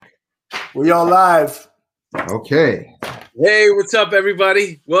We are live. Okay. Hey, what's up,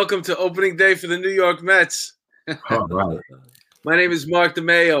 everybody? Welcome to opening day for the New York Mets. All right. My name is Mark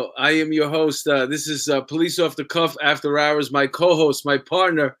DeMeo. I am your host. This is Police Off the Cuff After Hours. My co-host, my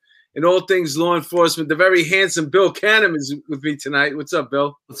partner in all things law enforcement, the very handsome Bill Canham is with me tonight. What's up,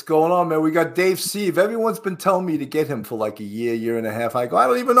 Bill? What's going on, man? We got Dave Sieve. Everyone's been telling me to get him for like a year and a half. I go, I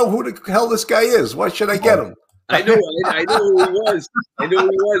don't even know who the hell this guy is. Why should I get him? I know who he was. I knew who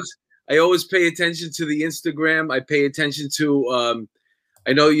he was. I always pay attention to the Instagram. I pay attention to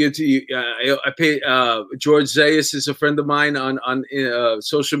I know you. I pay. George Zayas is a friend of mine on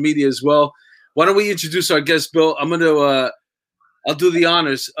social media as well. Why don't we introduce our guest, Bill? I'll do the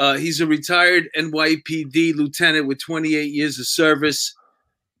honors. He's a retired NYPD lieutenant with 28 years of service.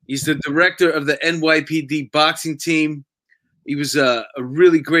 He's the director of the NYPD boxing team. He was a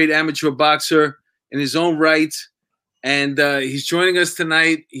really great amateur boxer in his own right. And he's joining us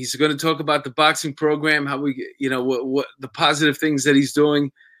tonight. He's going to talk about the boxing program, how we, what the positive things that he's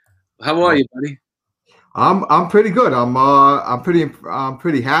doing. How are you, buddy? I'm pretty good. I'm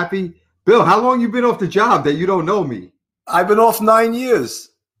pretty happy. Bill, how long you been off the job that you don't know me? I've been off 9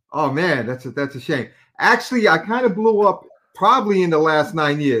 years. Oh man, that's a shame. Actually, I kind of blew up probably in the last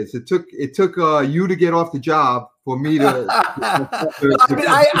 9 years. It took you to get off the job for me to.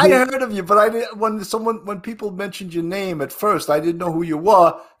 I heard of you, but I didn't. When people mentioned your name at first, I didn't know who you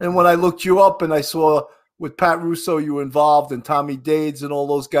were. And when I looked you up and I saw with Pat Russo you were involved and Tommy Dades and all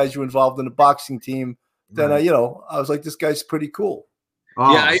those guys you were involved in the boxing team, then right. I was like, this guy's pretty cool.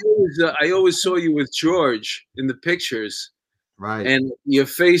 Oh. Yeah, I always saw you with George in the pictures, right? And your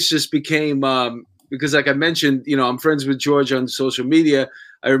face just became because, like I mentioned, I'm friends with George on social media.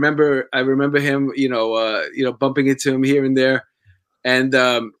 I remember him, bumping into him here and there, and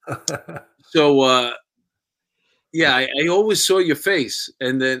I always saw your face,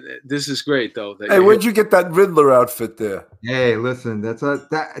 and then this is great though. Hey, where'd you get that Riddler outfit there? Hey, listen,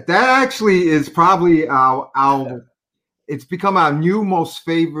 that actually is probably our. It's become our new most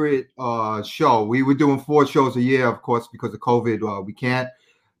favorite show. We were doing 4 shows a year, of course, because of COVID. We can't.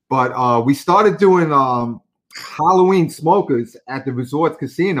 But we started doing Halloween smokers at the Resorts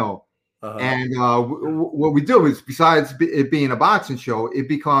Casino. Uh-huh. And what we do is, besides it being a boxing show, it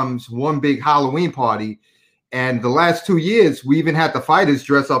becomes one big Halloween party. And the last 2 years, we even had the fighters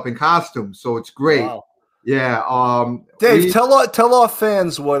dress up in costumes. So it's great. Wow. Yeah. Dave, tell our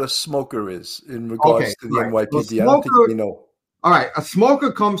fans what a smoker is in regards to the NYPD. Smoker, I don't think we know. All right, a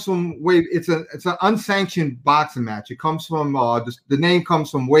smoker comes from it's an unsanctioned boxing match. It comes from the name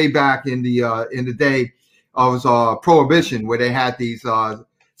comes from way back in the day of Prohibition, where they had these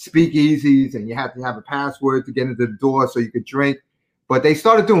speakeasies and you had to have a password to get into the door so you could drink. But they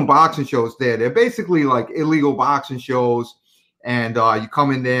started doing boxing shows there. They're basically like illegal boxing shows. And you come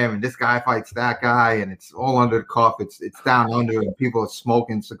in there, and this guy fights that guy, and it's all under the cuff. It's down under, and people are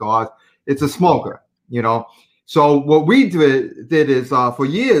smoking cigars. It's a smoker, So what we did is for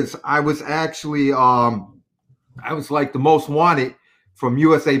years I was actually I was like the most wanted from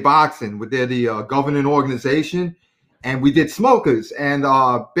USA Boxing. They're the governing organization, and we did smokers. And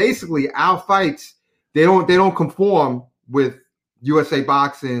basically our fights they don't conform with USA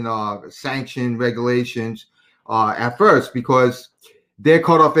Boxing sanction regulations. At first, because their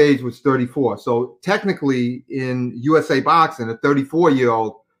cutoff age was 34. So technically in USA Boxing, a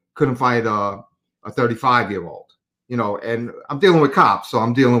 34-year-old couldn't fight a 35-year-old, and I'm dealing with cops. So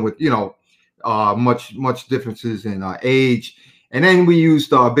I'm dealing with, much differences in age. And then we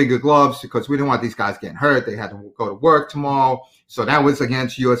used bigger gloves because we didn't want these guys getting hurt. They had to go to work tomorrow. So that was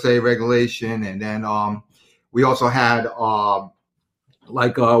against USA regulation. And then we also had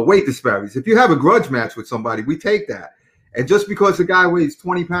weight disparities. If you have a grudge match with somebody, we take that. And just because the guy weighs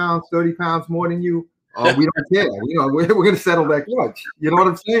 20 pounds, 30 pounds more than you, we don't care. We're going to settle that grudge. You know what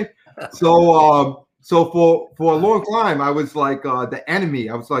I'm saying? So for a long time, I was like the enemy.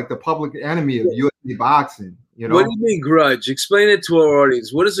 I was like the public enemy of UFC boxing. What do you mean grudge? Explain it to our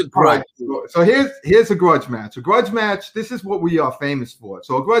audience. What is a grudge? Right. So here's a grudge match. A grudge match, this is what we are famous for.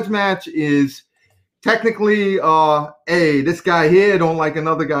 So a grudge match is technically, this guy here don't like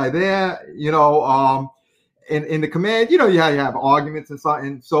another guy there, in the command, you have arguments and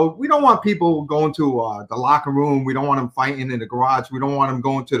something. So we don't want people going to the locker room. We don't want them fighting in the garage. We don't want them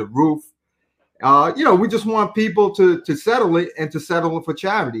going to the roof. We just want people to settle it and to settle it for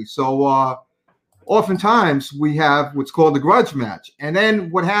charity. So oftentimes we have what's called the grudge match. And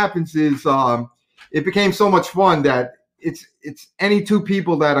then what happens is it became so much fun that it's any two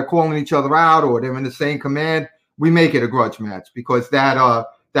people that are calling each other out or they're in the same command, we make it a grudge match because that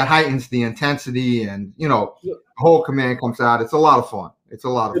heightens the intensity and, the whole command comes out. It's a lot of fun. It's a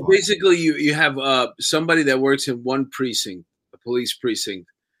lot of fun. Basically, you have somebody that works in one precinct, a police precinct,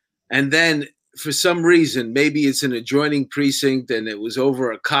 and then for some reason, maybe it's an adjoining precinct and it was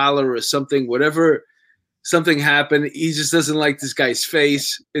over a collar or something, whatever, something happened. He just doesn't like this guy's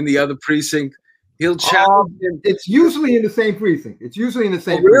face in the other precinct. He'll challenge him. It's usually in the same precinct. It's usually in the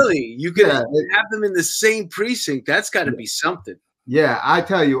same really? precinct. You can have them in the same precinct. That's got to be something. Yeah, I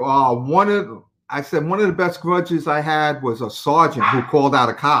tell you, one of the best grudges I had was a sergeant who called out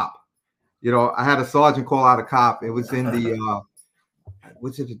a cop. You know, I had a sergeant call out a cop. It was in the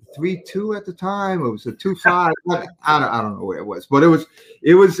was it a 3-2 at the time? It was a 2-5. I don't know where it was, but it was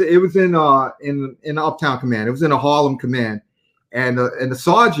in Uptown Command. It was in a Harlem Command, and the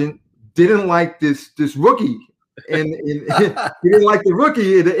sergeant didn't like this rookie, and he didn't like the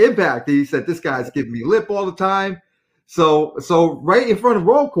rookie in the Impact. He said, "This guy's giving me lip all the time." So right in front of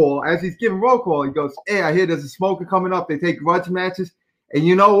roll call, as he's giving roll call, he goes, "Hey, I hear there's a smoker coming up. They take grudge matches, and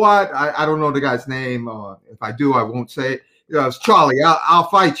you know what? I don't know the guy's name. If I do, I won't say it. It's Charlie. I'll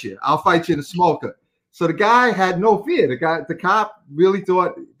fight you. I'll fight you in the smoker." So the guy had no fear. The cop really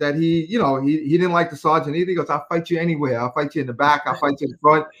thought that he didn't like the sergeant either. He goes, "I'll fight you anywhere. I'll fight you in the back. I'll fight you in the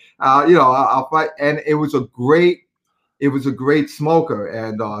front. I'll fight." And it was a great smoker,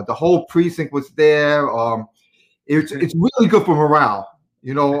 and the whole precinct was there. It's really good for morale.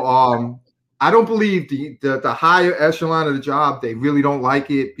 I don't believe the higher echelon of the job, they really don't like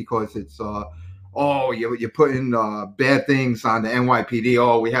it because it's you're putting bad things on the NYPD.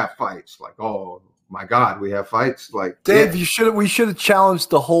 Oh, we have fights. Like, oh my God, we have fights. Like, Dave, we should have challenged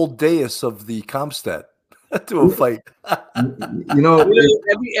the whole dais of the Comstat to a fight.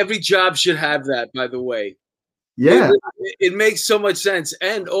 Every job should have that, by the way. Yeah. It makes so much sense.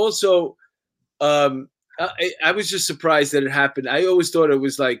 And also, I was just surprised that it happened. I always thought it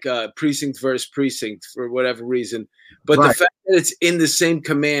was like precinct versus precinct for whatever reason. But the fact that it's in the same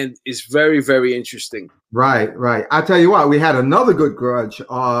command is very, very interesting. Right. I tell you what, we had another good grudge.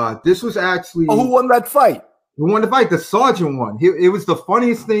 This was actually who won that fight? Who won the fight? The sergeant won. It was the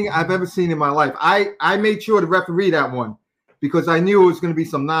funniest thing I've ever seen in my life. I made sure to referee that one because I knew it was going to be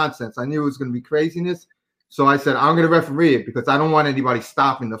some nonsense. I knew it was going to be craziness. So I said, I'm going to referee it because I don't want anybody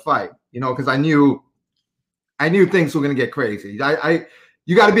stopping the fight. Because I knew things were going to get crazy. You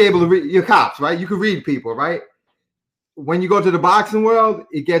got to be able to read. You're cops, right? You can read people, right? When you go to the boxing world,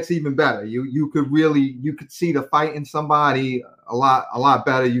 it gets even better. You could see the fight in somebody a lot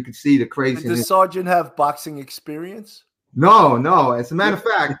better. You could see the craziness. Does Sergeant have boxing experience? No. As a matter of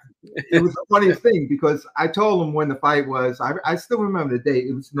fact, it was the funniest thing because I told him when the fight was. I still remember the date.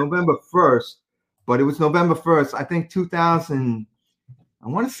 It was November 1st, but it was November 1st, I think 2000. I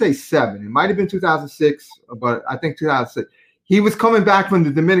want to say 7. It might have been 2006, but I think 2006. He was coming back from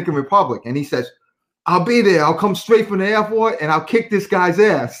the Dominican Republic, and he says, "I'll be there. I'll come straight from the airport, and I'll kick this guy's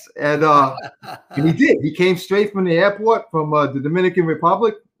ass." And he did. He came straight from the airport from the Dominican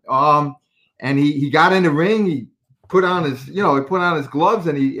Republic, and he got in the ring. He put on his gloves,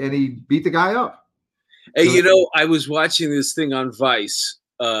 and he beat the guy up. Hey, I was watching this thing on Vice.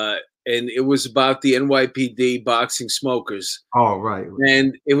 And it was about the NYPD boxing smokers. Oh, right.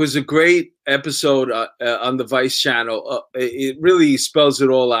 And it was a great episode on the Vice channel. It really spells it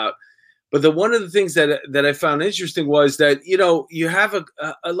all out. But one of the things that I found interesting was that, you have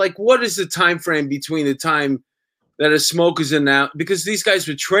what is the time frame between the time that a smoker's in now? Because these guys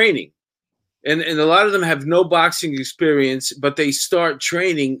were training. And a lot of them have no boxing experience, but they start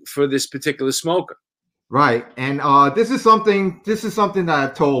training for this particular smoker. Right, and this is something that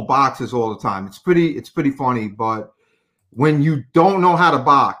I've told boxers all the time. It's pretty funny, but when you don't know how to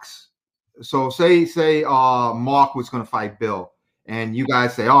box, so say Mark was going to fight Bill, and you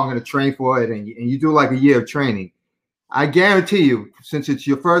guys say, "Oh, I'm going to train for it," and you do like a year of training. I guarantee you, since it's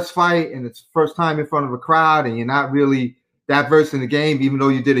your first fight and it's first time in front of a crowd, and you're not really that versed in the game, even though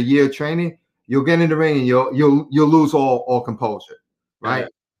you did a year of training, you'll get in the ring and you'll lose all composure. Right. Yeah.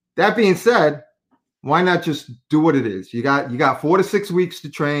 That being said, why not just do what it is? You got 4 to 6 weeks to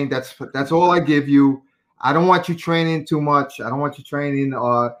train. That's all I give you. I don't want you training too much. I don't want you training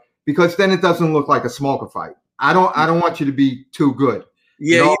because then it doesn't look like a smoker fight. I don't want you to be too good.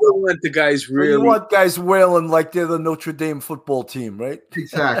 Yeah, you don't want the guys really. You want guys wailing like they're the Notre Dame football team, right?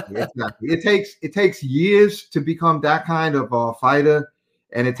 Exactly. It takes years to become that kind of fighter,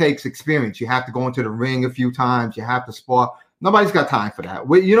 and it takes experience. You have to go into the ring a few times. You have to spar. Nobody's got time for that.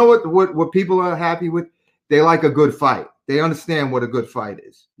 You know what people are happy with? They like a good fight. They understand what a good fight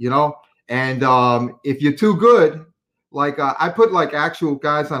is, And if you're too good, like I put like actual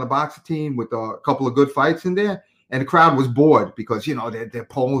guys on a boxing team with a couple of good fights in there, and the crowd was bored because they're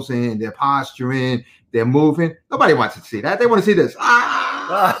posing, they're posturing, they're moving. Nobody wants to see that. They want to see this. They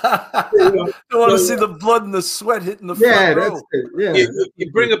want to see the blood and the sweat hitting the front row. That's it. Yeah,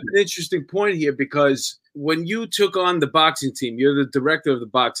 you bring up an interesting point here, because when you took on the boxing team, you're the director of the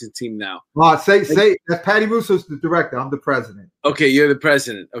boxing team now. Say that Patty Russo's the director. I'm the president. Okay, you're the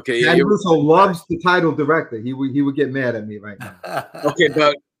president. Okay, Patty Russo loves the title director. He would get mad at me right now. Okay,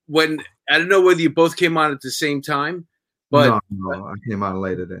 but when I don't know whether you both came on at the same time, but no, I came on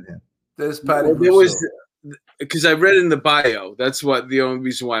later than him. There's Patty Russo. Because I read in the bio. That's what the only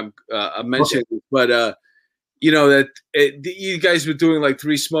reason why I'm mentioning it. But that you guys were doing like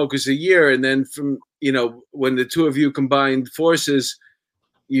 3 smokers a year, and then from when the two of you combined forces,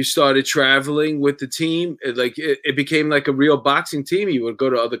 you started traveling with the team. It became like a real boxing team. You would go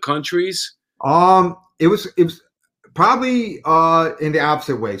to other countries. It was probably in the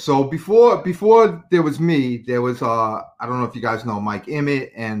opposite way. So before there was me, there was I don't know if you guys know Mike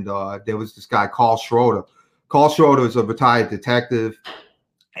Emmett, and there was this guy Carl Schroeder. Carl Schroeder is a retired detective,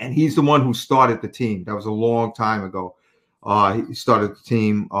 and he's the one who started the team. That was a long time ago. He started the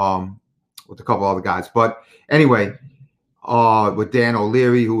team with a couple other guys. But anyway, with Dan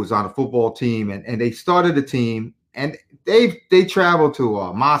O'Leary, who was on the football team, and they started the team, and they traveled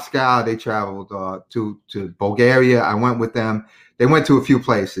to Moscow. They traveled to Bulgaria. I went with them. They went to a few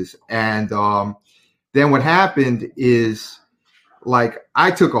places, and then what happened is, like, I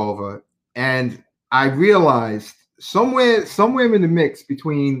took over, and I realized somewhere in the mix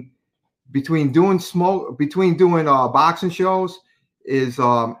between doing boxing shows is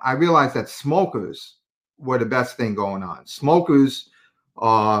I realized that smokers were the best thing going on. Smokers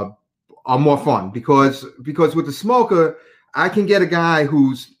are more fun because with the smoker, I can get a guy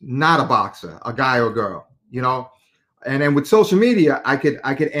who's not a boxer, a guy or girl, and then with social media, I could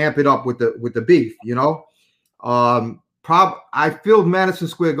amp it up with the beef, I filled Madison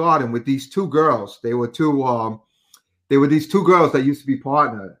Square Garden with these 2 girls. They were these 2 girls that used to be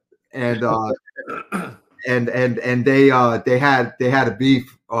partnered, and and they had a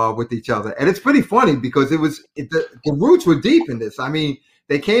beef with each other, and it's pretty funny because the roots were deep in this. I mean,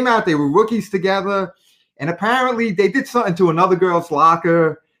 they came out, they were rookies together, and apparently they did something to another girl's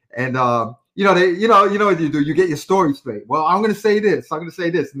locker, and you know what you do, you get your story straight. Well, I'm gonna say this,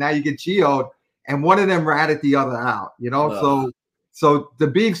 now you get geoed, and one of them ratted the other out, so the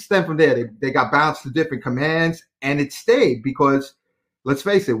beef stemmed from there. They got bounced to different commands, and it stayed because, let's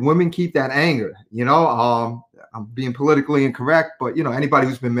face it, women keep that anger. I'm being politically incorrect, but anybody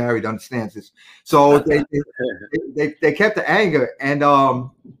who's been married understands this. So they kept the anger, and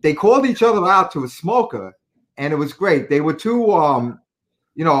they called each other out to a smoker, and it was great. They were 2,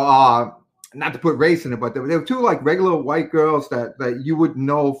 not to put race in it, but they were 2 like regular white girls that you would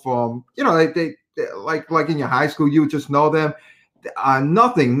know from, they like in your high school, you would just know them.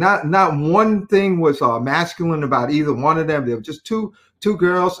 Nothing, not one thing was masculine about either one of them. They were just two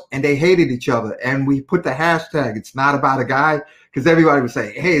girls, and they hated each other. And we put the hashtag, "It's not about a guy," because everybody would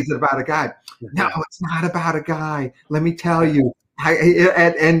say, "Hey, is it about a guy?" No, it's not about a guy. Let me tell you.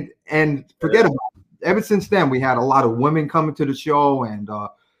 And forget about it. Ever since then, we had a lot of women coming to the show, and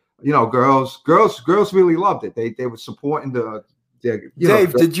girls really loved it. They were supporting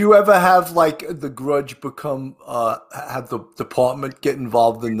Dave, did you ever have like the Grudge become have the department get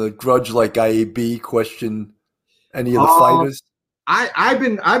involved in the Grudge, like IAB, question any of the fighters? I've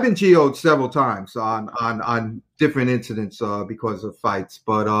been GO'd several times on different incidents because of fights,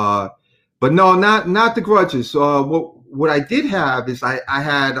 but no, not the Grudges. What I did have is I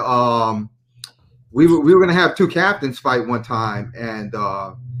had we were gonna have 2 captains fight one time, and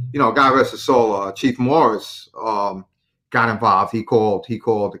God rest his soul, Chief Morris got involved. He called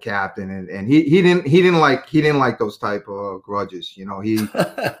the captain, and he didn't like those type of grudges. He felt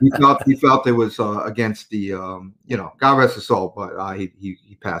it was against the God rest his soul, but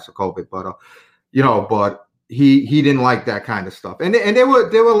he passed with COVID. But but he didn't like that kind of stuff. And there were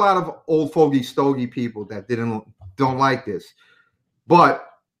a lot of old fogey stogie people that don't like this. But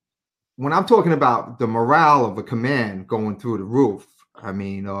when I'm talking about the morale of a command going through the roof, I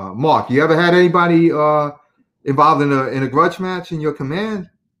mean, Mark, you ever had anybody involved in a grudge match in your command?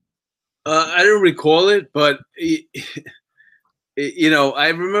 I don't recall it, but I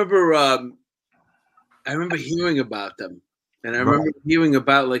remember hearing about them, and I remember hearing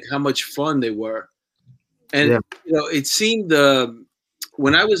about like how much fun they were, and it seemed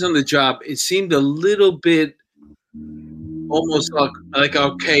when I was on the job, it seemed a little bit almost like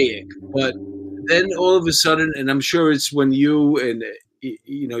archaic, but then all of a sudden, and I'm sure it's when you and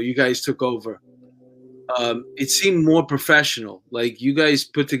you guys took over. It seemed more professional. Like you guys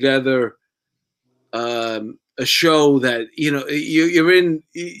put together a a show that you're in.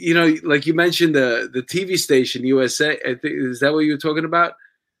 Like you mentioned the TV station USA. I think, is that what you were talking about?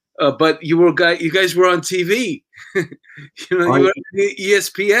 But you guys were on TV. You were on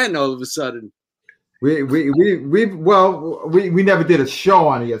ESPN all of a sudden. We never did a show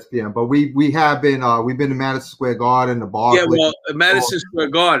on ESPN, but we have been we've been to Madison Square Garden, the bar. Yeah, well, Madison Square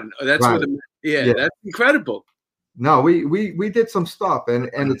Garden. That's right. That's incredible. No, we did some stuff, and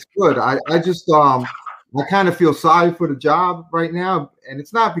it's good. I just I kind of feel sorry for the job right now, and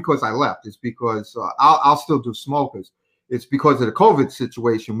it's not because I left. It's because I'll still do Smokers. It's because of the COVID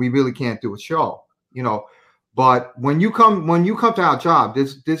situation. We really can't do a show, But when you come to our job,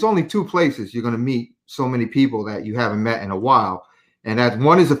 there's only two places you're going to meet so many people that you haven't met in a while, and that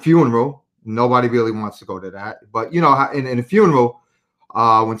one is a funeral. Nobody really wants to go to that, but in a funeral,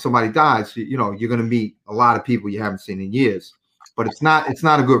 when somebody dies, you're going to meet a lot of people you haven't seen in years. But it's not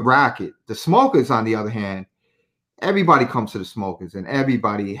a good racket. The Smokers, on the other hand, everybody comes to the Smokers, and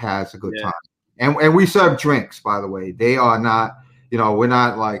everybody has a good time. And we serve drinks, by the way. They are not, we're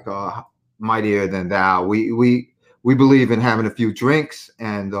not like mightier than thou. We believe in having a few drinks,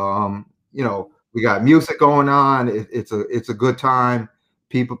 and we got music going on. It's a good time.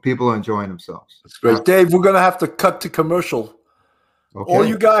 People are enjoying themselves. That's great, Dave. We're gonna have to cut to commercial. Okay. All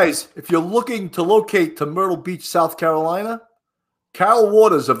you guys, if you're looking to locate to Myrtle Beach, South Carolina, Carol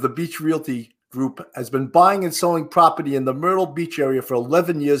Waters of the Beach Realty Group has been buying and selling property in the Myrtle Beach area for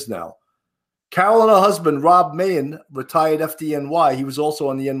 11 years now. Carol and her husband, Rob Mayen, retired FDNY. He was also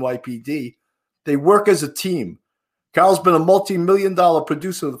on the NYPD. They work as a team. Carol's been a multi-million-dollar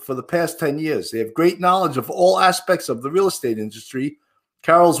producer for the past 10 years. They have great knowledge of all aspects of the real estate industry.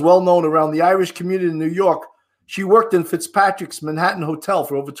 Carol's well-known around the Irish community in New York. She worked in Fitzpatrick's Manhattan Hotel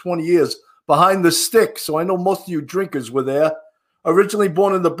for over 20 years behind the stick, so I know most of you drinkers were there. Originally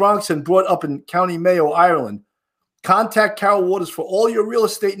born in the Bronx and brought up in County Mayo, Ireland. Contact Carol Waters for all your real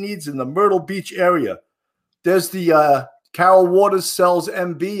estate needs in the Myrtle Beach area. There's the Carol Waters Sells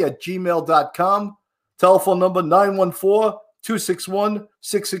MB at gmail.com. Telephone number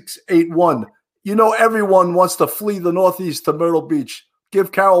 914-261-6681. Everyone wants to flee the Northeast to Myrtle Beach.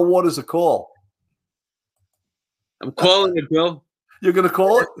 Give Carol Waters a call. I'm calling it, Bill. You're going to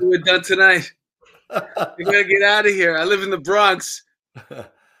call it? We're done tonight. We're going to get out of here. I live in the Bronx.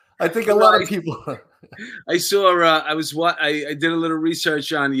 I think a lot of people. I saw. I did a little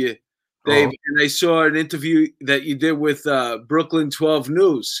research on you, Dave, and I saw an interview that you did with Brooklyn 12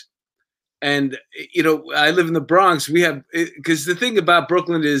 News. And I live in the Bronx. We have, because the thing about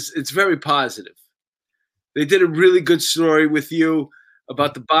Brooklyn is it's very positive. They did a really good story with you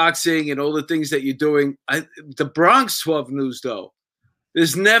about the boxing and all the things that you're doing. The Bronx 12 News, though,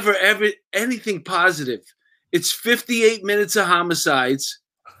 there's never ever anything positive. It's 58 minutes of homicides,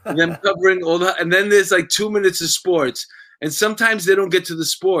 and them covering all the, and then there's like 2 minutes of sports, and sometimes they don't get to the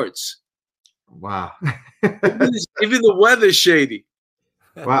sports. Wow. Even the weather's shady.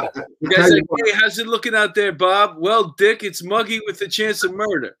 Wow. You guys like, hey, how's it looking out there, Bob? Well, Dick, it's muggy with a chance of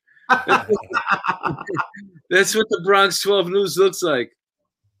murder. That's what the Bronx 12 News looks like.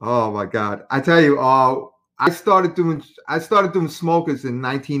 Oh my God! I tell you, I started doing Smokers in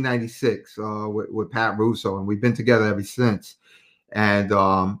 1996 with Pat Russo, and we've been together ever since. And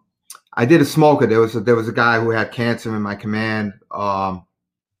I did a Smoker. There was a guy who had cancer in my command, and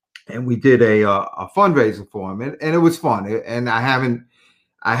we did a fundraiser for him, and it was fun. And I haven't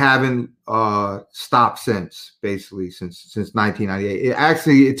stopped since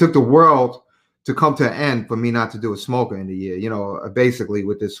 1998. It took the world to come to an end for me not to do a Smoker in the year, basically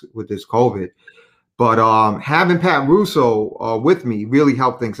with this COVID. But having Pat Russo with me really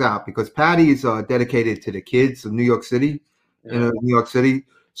helped things out, because Patty is dedicated to the kids of New York City, New York City.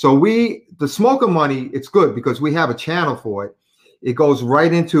 So the Smoker money, it's good because we have a channel for it. It goes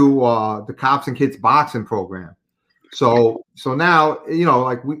right into the Cops and Kids boxing program. So now,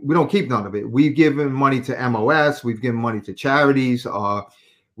 like we don't keep none of it. We've given money to MOS. We've given money to charities.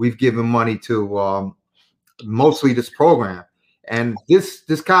 We've given money to mostly this program. And this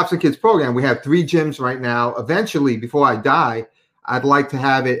Cops and Kids program, we have 3 gyms right now. Eventually, before I die, I'd like to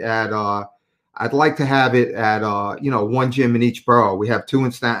have it at one gym in each borough. We have 2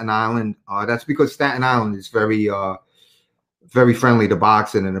 in Staten Island. That's because Staten Island is very friendly to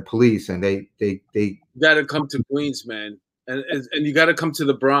boxing and the police, and they got to come to Queens, man, and you got to come to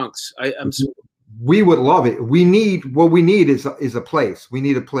the Bronx. We would love it. What we need is a place. We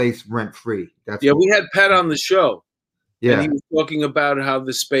need a place rent free. We had Pat on the show. Yeah, and he was talking about how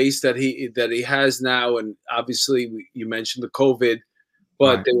the space that he has now, and obviously you mentioned the COVID,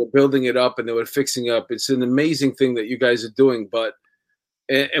 but They were building it up and they were fixing up. It's an amazing thing that you guys are doing, but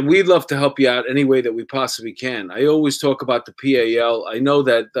and we'd love to help you out any way that we possibly can. I always talk about the PAL. I know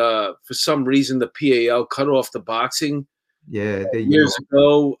that for some reason the PAL cut off the boxing years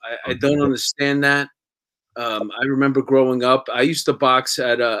ago. I don't understand that. I remember growing up, I used to box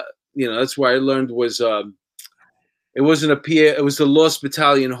at that's where I learned was it wasn't a PA, it was the Lost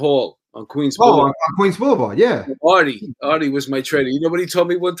Battalion Hall on Queens Boulevard. On Queens Boulevard, yeah. Artie was my trainer. You know what he told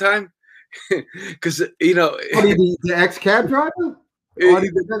me one time? Because the ex-cab driver?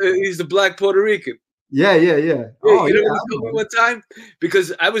 He's the black Puerto Rican. Yeah. Oh, you know what he told me one time?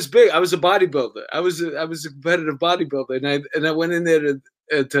 Because I was big. I was a bodybuilder. I was a competitive bodybuilder, and I went in there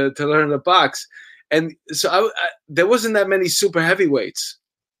to learn to box. And so there wasn't that many super heavyweights.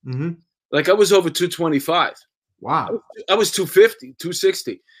 Mm-hmm. Like I was over 225. Wow. I was 250,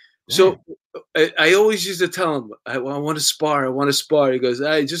 260. Yeah. So I always used to tell him, I want to spar. I want to spar. He goes,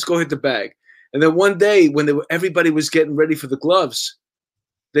 hey, just go hit the bag. And then one day when everybody was getting ready for the gloves,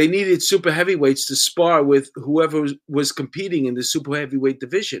 they needed super heavyweights to spar with whoever was competing in the super heavyweight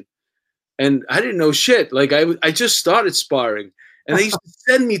division. And I didn't know shit. Like I just started sparring. And they used to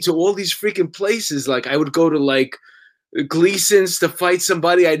send me to all these freaking places. Like I would go to like Gleason's to fight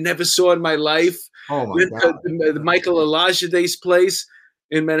somebody I never saw in my life. Oh my God. The Michael Olajude's place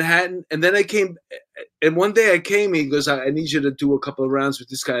in Manhattan. And then I came, and one day I came, he goes, I need you to do a couple of rounds with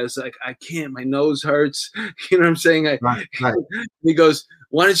this guy. I was like, I can't, my nose hurts. You know what I'm saying? Right. He goes,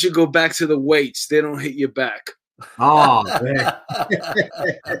 why don't you go back to the weights? They don't hit your back. Oh, man.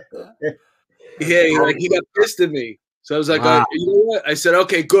 Yeah, he got pissed at me. So I was like, wow. You know what? I said,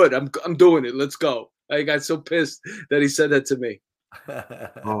 okay, good. I'm doing it. Let's go. I got so pissed that he said that to me.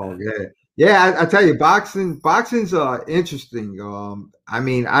 Oh, yeah. Yeah, I tell you, boxing's interesting. I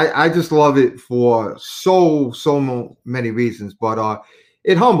mean, I just love it for so many reasons, but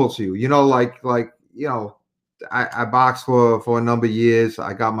it humbles you. You know, like you know, I boxed for a number of years.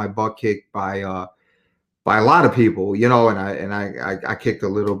 I got my butt kicked by a lot of people, you know, and I kicked a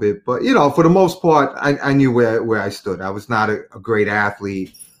little bit, but you know, for the most part, I knew where I stood. I was not a great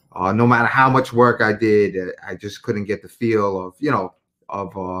athlete. No matter how much work I did, I just couldn't get the feel of, you know,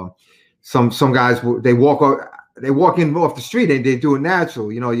 of some guys. They walk in off the street and they do it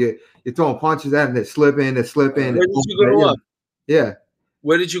natural. You know, you're throwing punches at them, they're slipping. Where did you grow up? Yeah.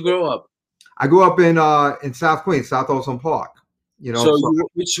 Where did you grow up? I grew up in South Queens, South Olson Park. You know,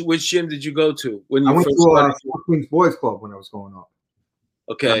 so which gym did you go to when you I went to Queens Boys Club when I was growing up.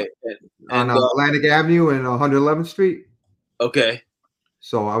 Okay. On Atlantic Avenue and 111th Street. Okay.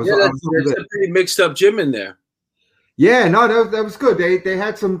 So I was. Yeah, that's a pretty mixed up gym in there. Yeah, no, that was good. They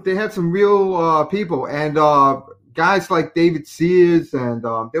had some real people and guys like David Sears, and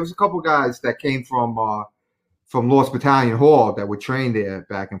there was a couple guys that came from Lost Battalion Hall that were trained there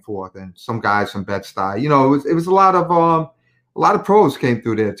back and forth, and some guys from Bed-Stuy. You know, it was a lot of pros came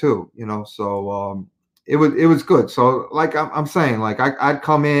through there too. You know, so it was good. So like I'm saying, like I'd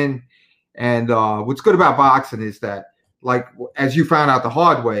come in, and what's good about boxing is that, like, as you found out the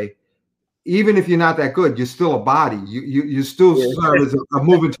hard way, even if you're not that good, you're still a body. You still serve as a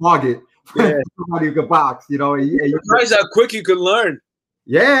moving target for somebody who can box. You know, you're surprised how quick you can learn.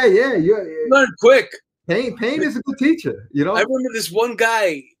 Yeah. Learn quick. Pain is a good teacher. You know, I remember this one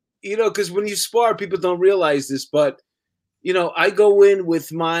guy. You know, because when you spar, people don't realize this, but you know, I go in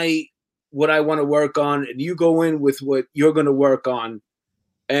with what I want to work on, and you go in with what you're going to work on,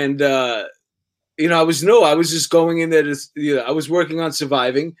 and you know, I was new. I was just going in there to, I was working on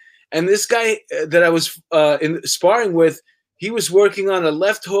surviving. And this guy that I was in sparring with, he was working on a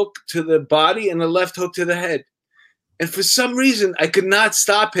left hook to the body and a left hook to the head. And for some reason, I could not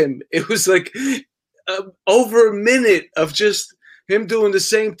stop him. It was like over a minute of just him doing the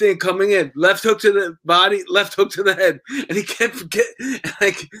same thing, coming in, left hook to the body, left hook to the head. And he kept getting,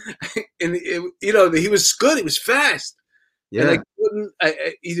 like, and you know, he was good. He was fast. Yeah. And I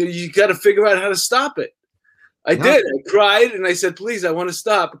couldn't, you got to figure out how to stop it. I did. I cried and I said, "Please, I want to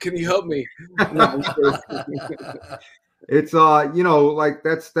stop. Can you help me?" No, it's you know, like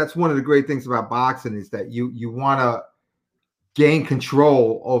that's one of the great things about boxing is that you want to gain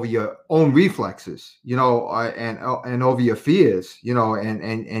control over your own reflexes, you know, and over your fears, you know,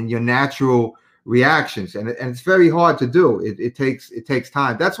 and your natural reactions, and it's very hard to do. It takes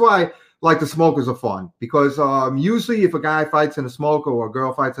time. That's why, like, the smokers are fun, because usually if a guy fights in a smoker or a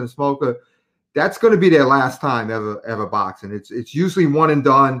girl fights in a smoker, that's going to be their last time ever boxing. It's usually one and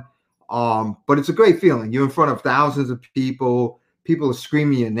done, but it's a great feeling. You're in front of thousands of people. People are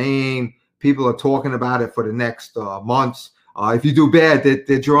screaming your name. People are talking about it for the next months. If you do bad,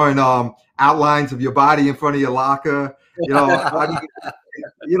 they're drawing outlines of your body in front of your locker. You know,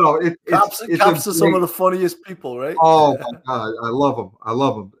 you know, Cops are some of the funniest people, right? Oh my God, I love them. I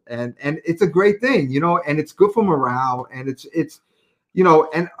love them, and it's a great thing, you know, and it's good for morale, and it's you know,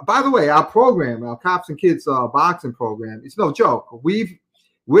 and by the way, our program, our Cops and Kids boxing program, it's no joke.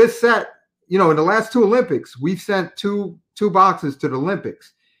 We're set, you know, in the last 2 Olympics, we've sent two boxers to the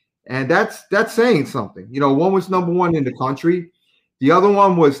Olympics, and that's saying something. You know, one was #1 in the country, the other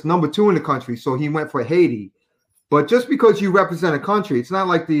one was #2 in the country, so he went for Haiti. But just because you represent a country, it's not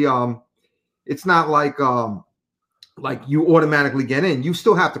like like you automatically get in. You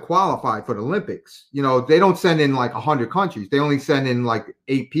still have to qualify for the Olympics. You know, they don't send in like 100 countries. They only send in like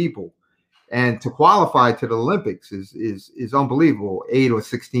 8 people. And to qualify to the Olympics is unbelievable. 8 or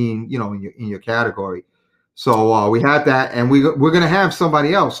 16, you know, in your category. So we had that, and we're going to have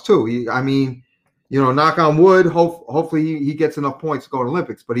somebody else too. I mean, you know, knock on wood, hopefully he gets enough points to go to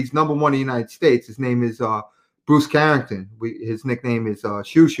Olympics, but he's #1 in the United States. His name is Bruce Carrington. His nickname is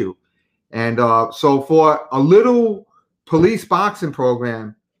Shoo Shoo. And so for a little police boxing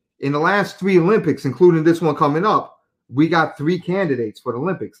program in the last 3 Olympics, including this one coming up, we got 3 candidates for the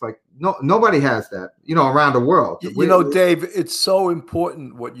Olympics. Like nobody has that, you know, around the world. You know, Dave, it's so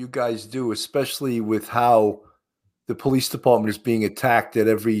important what you guys do, especially with how the police department is being attacked at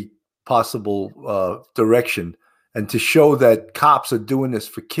every possible direction. And to show that cops are doing this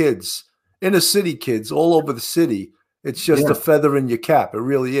for kids, inner city kids all over the city, it's just a feather in your cap. It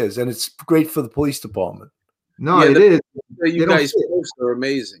really is. And it's great for the police department. No, it is. You guys post are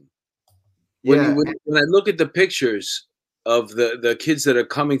amazing. When I look at the pictures of the kids that are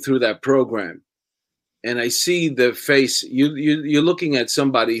coming through that program, and I see the face, you're looking at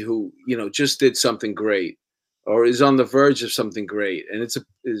somebody who, you know, just did something great or is on the verge of something great, and it's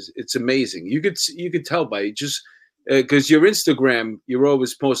amazing. You could tell by just because your Instagram, you're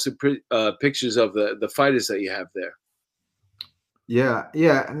always posting pictures of the fighters that you have there. Yeah.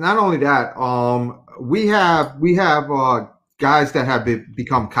 Not only that, we have guys that have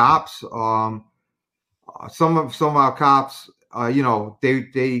become cops. Some of our cops, you know,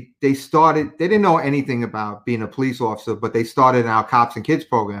 they started. They didn't know anything about being a police officer, but they started in our Cops and Kids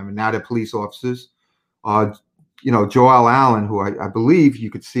program, and now they're police officers. You know, Joel Allen, who I believe you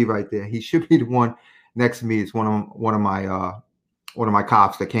could see right there. He should be the one next to me. Is one of my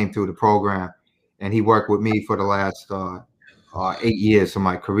cops that came through the program, and he worked with me for the last 8 years of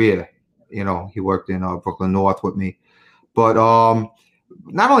my career. You know, he worked in Brooklyn North with me. But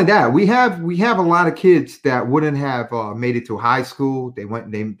not only that, we have a lot of kids that wouldn't have made it to high school. They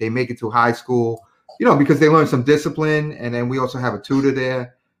make it to high school, you know, because they learn some discipline. And then we also have a tutor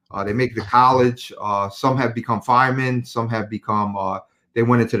there. They make it to college. Some have become firemen. Some have become they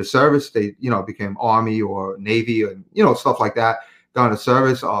went into the service. They, you know, became Army or Navy and, you know, stuff like that. Gone to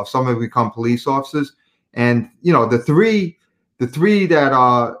service. Some have become police officers. And, you know, the three that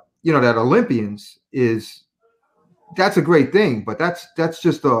are, you know, that Olympians that's a great thing, but that's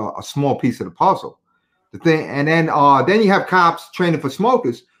just a small piece of the puzzle. The thing, and then you have cops training for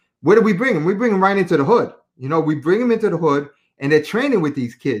smokers. Where do we bring them? We bring them right into the hood. You know, we bring them into the hood, and they're training with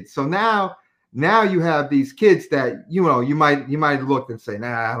these kids. So now you have these kids that, you know, you might look and say,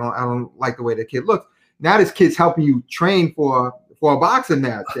 nah, I don't like the way the kid looks. Now this kid's helping you train for a boxing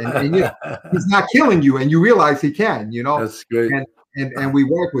match, and you know, he's not killing you, and you realize he can. You know, that's great. And we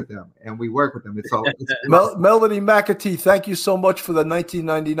work with them, It's Melody McAtee, thank you so much for the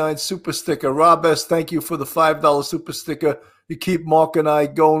 1999 super sticker. Rob S., thank you for the $5 super sticker. You keep Mark and I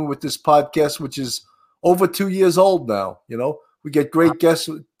going with this podcast, which is over 2 years old now. You know, we get great guests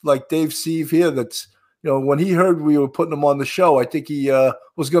like Dave Sieve here. That's, you know, when he heard we were putting him on the show, I think he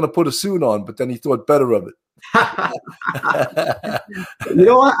was going to put a suit on, but then he thought better of it. You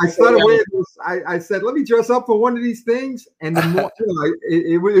know what? I started wearing this. I said, let me dress up for one of these things. And the more,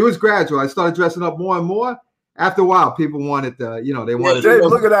 you know, it was gradual. I started dressing up more and more. After a while, people wanted you know, they wanted. Dave,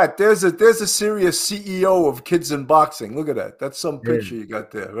 look at that. There's a serious CEO of Kids in Boxing. Look at that. That's some picture you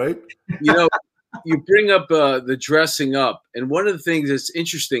got there, right? You know, you bring up the dressing up. And one of the things that's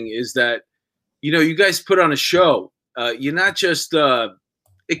interesting is that, you know, you guys put on a show. You're not just,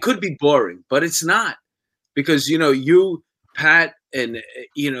 it could be boring, but it's not. Because, you know, you, Pat, and,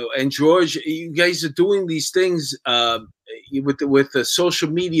 you know, and George, you guys are doing these things with the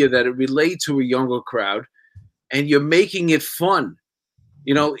social media that relate to a younger crowd, and you're making it fun.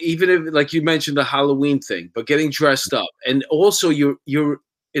 You know, even if, like you mentioned, the Halloween thing, but getting dressed up. And also you're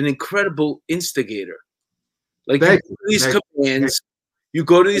an incredible instigator. Like you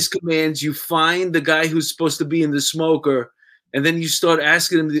go to these commands, you find the guy who's supposed to be in the smoker, and then you start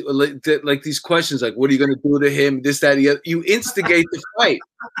asking him like these questions, like, what are you going to do to him? This, that, the other. You instigate the fight.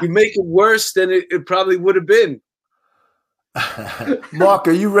 You make it worse than it probably would have been. Mark,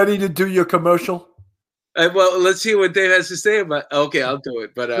 are you ready to do your commercial? Well, let's hear what Dave has to say about. Okay, I'll do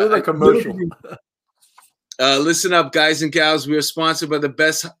it. But do the commercial. Listen up, guys and gals. We are sponsored by the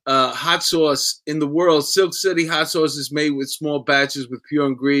best hot sauce in the world. Silk City hot sauce is made with small batches with pure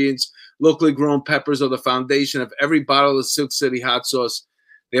ingredients. Locally grown peppers are the foundation of every bottle of Silk City hot sauce.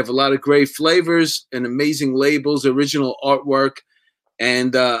 They have a lot of great flavors and amazing labels, original artwork,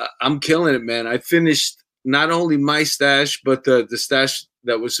 and I'm killing it, man. I finished not only my stash, but the stash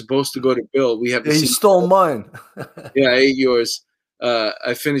that was supposed to go to Bill. We have. He stole mine. Yeah, I ate yours. I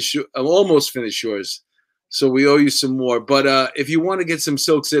almost finished yours. So we owe you some more. But if you want to get some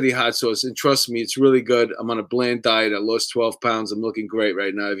Silk City hot sauce, and trust me, it's really good. I'm on a bland diet. I lost 12 pounds. I'm looking great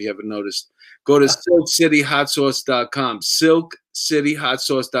right now, if you haven't noticed. Go to silkcityhotsauce.com,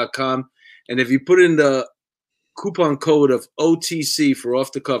 silkcityhotsauce.com. And if you put in the coupon code of OTC for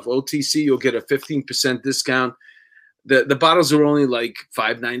off the cuff, OTC, you'll get a 15% discount. The bottles are only like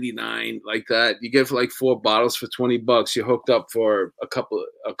 $5.99, like that. You get for like 4 bottles for $20. You're hooked up for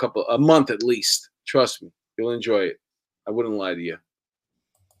a month at least. Trust me, you'll enjoy it. I wouldn't lie to you.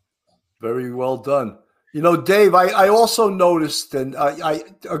 Very well done. You know, Dave, I also noticed, and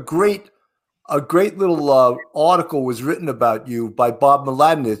a great little article was written about you by Bob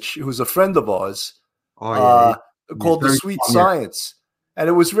Mladinich, who's a friend of ours, called The Sweet Science. And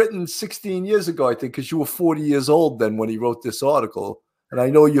it was written 16 years ago, I think, because you were 40 years old then when he wrote this article. And I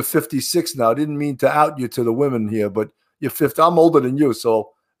know you're 56 now. I didn't mean to out you to the women here, but you're 50. I'm older than you,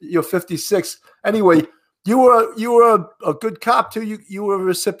 so you're 56. Anyway, you were a good cop too. You were a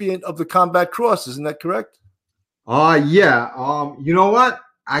recipient of the Combat Cross, isn't that correct? Yeah. You know what?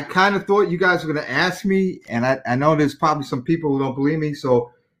 I kind of thought you guys were going to ask me, and I know there's probably some people who don't believe me,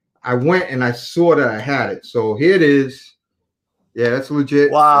 so I went and I saw that I had it. So here it is. Yeah, that's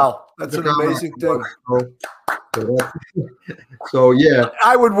legit. That's an amazing thing. So yeah,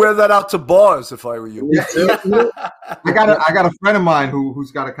 I would wear that out to bars if I were you. I got a friend of mine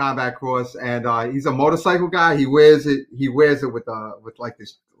who's got a Combat Cross, and he's a motorcycle guy. He wears it with like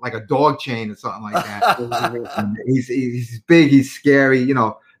this, like a dog chain or something like that. he's big, he's scary, you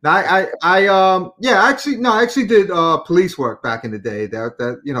know. Now I actually did police work back in the day.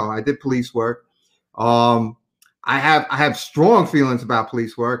 That you know, I did police work. I have strong feelings about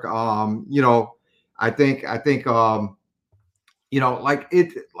police work. You know, I think you know,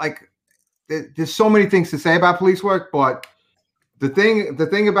 there's so many things to say about police work, but the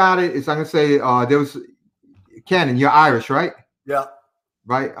thing about it is, I'm gonna say there was Ken, you're Irish, right? Yeah.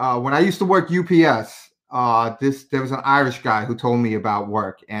 Right. When I used to work UPS, there was an Irish guy who told me about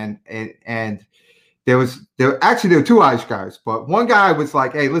work, and there were 2 Irish guys, but one guy was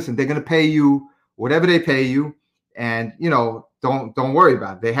like, "Hey, listen, they're gonna pay you whatever they pay you, and you know, don't worry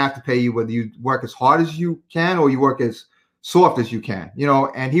about it. They have to pay you whether you work as hard as you can or you work as soft as you can, you know."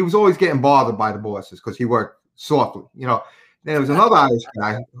 And he was always getting bothered by the bosses because he worked softly, you know. Then there was another Irish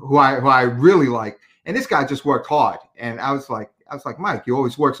guy who I really liked, and this guy just worked hard. And I was like, Mike, you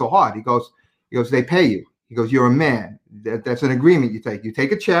always work so hard. He goes, they pay you. He goes, you're a man. That's an agreement you take. You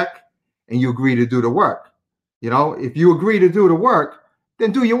take a check and you agree to do the work. You know, if you agree to do the work,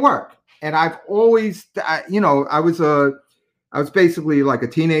 then do your work. And I've always, you know, I was basically like a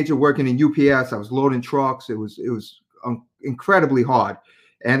teenager working in UPS. I was loading trucks. It was incredibly hard.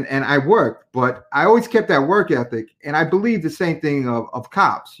 And I worked, but I always kept that work ethic. And I believe the same thing of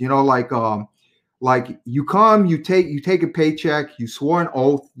cops, you know, like you come, you take a paycheck, you swore an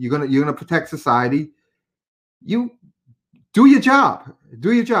oath, you're gonna protect society. You do your job,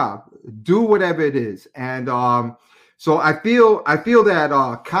 do whatever it is. And so I feel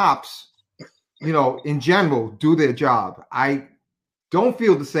that cops, you know, in general, do their job. I don't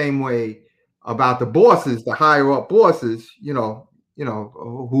feel the same way about the bosses, the higher up bosses, you know,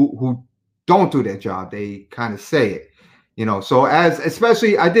 who don't do their job. They kind of say it, you know. So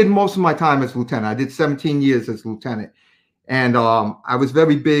especially I did most of my time as lieutenant. I did 17 years as lieutenant. And I was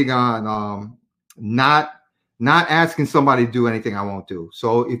very big on not asking somebody to do anything I won't do.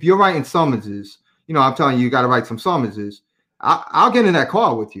 So if you're writing summonses, you know, I'm telling you, you got to write some summonses. I'll get in that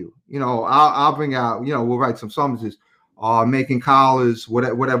car with you. You know, I'll bring out, you know, we'll write some summonses, making collars,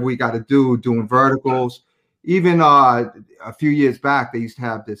 whatever we got to do, doing verticals. Even a few years back, they used to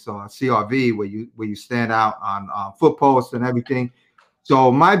have this CRV where you stand out on foot posts and everything.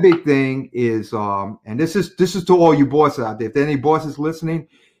 So my big thing is, and this is to all you bosses out there. If there are any bosses listening,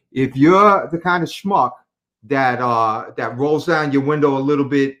 if you're the kind of schmuck that rolls down your window a little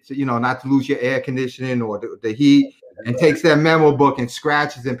bit, you know, not to lose your air conditioning or the heat, and takes that memo book and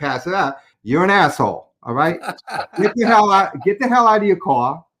scratches and passes it out, you're an asshole. All right, get the hell out of your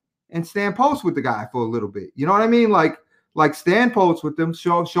car and stand post with the guy for a little bit. You know what I mean? Like like stand posts with them.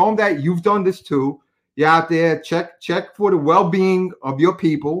 Show them that you've done this too. You're out there. Check for the well-being of your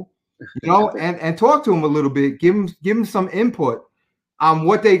people, and talk to them a little bit. Give them some input on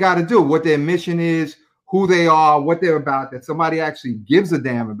what they got to do, what their mission is, who they are, what they're about. That somebody actually gives a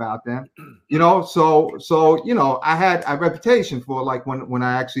damn about them. So I had a reputation for like when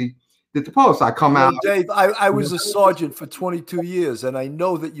I actually did the post. I come out. Dave, I was a sergeant for 22 years, and I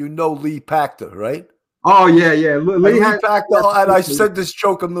know that you know Lee Pachter, right? Oh yeah. Lee Pachter, and I said this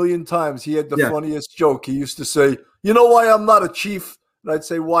joke a million times. He had the funniest joke. He used to say, "You know why I'm not a chief?" And I'd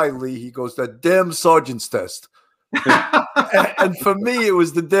say, "Why, Lee?" He goes, "That damn sergeant's test." and for me, it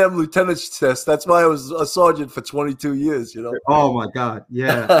was the damn lieutenant's test. That's why I was a sergeant for 22 years. Oh my God,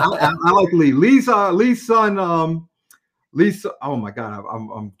 yeah. I like Lee. Lee's son. Lee's. Oh my God,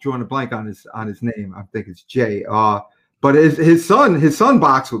 I'm drawing a blank on his name. I think it's Jay. But his son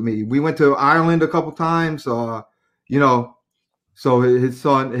boxed with me. We went to Ireland a couple times. So his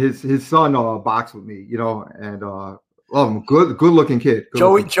son boxed with me. And good looking kid.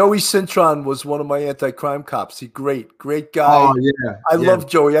 Joey Cintron was one of my anti-crime cops. He great guy. Oh yeah, I love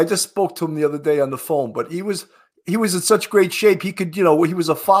Joey. I just spoke to him the other day on the phone. But he was in such great shape. He could, he was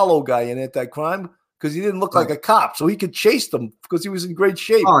a follow guy in anti-crime because he didn't look like a cop, so he could chase them because he was in great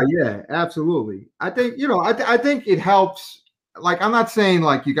shape. Oh yeah, absolutely. I think I think it helps. Like, I'm not saying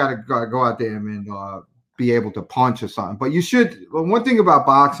like you got to go out there and be able to punch or something, but you should. One thing about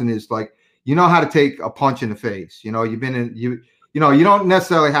boxing is like, you know how to take a punch in the face. You've been in you don't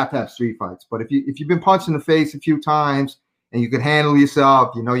necessarily have to have street fights, but if you've been punched in the face a few times and you can handle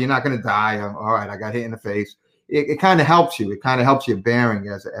yourself, you're not going to die. All right, I got hit in the face. It kind of helps you. It kind of helps your bearing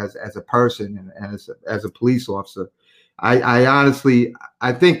as a person and as a police officer. I honestly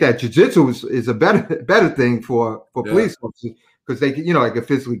think that jiu-jitsu is a better thing for police officers because they can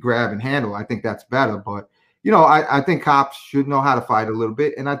physically grab and handle. I think that's better, but I think cops should know how to fight a little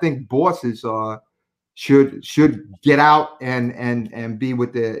bit, and I think bosses should get out and be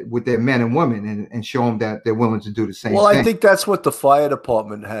with their men and women and show them that they're willing to do the same. Well, thing. I think that's what the fire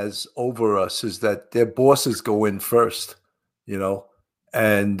department has over us is that their bosses go in first,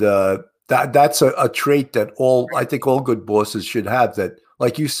 and that's a trait that I think all good bosses should have. That,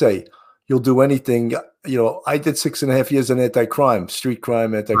 like you say, you'll do anything. I did 6.5 years in anti-crime, street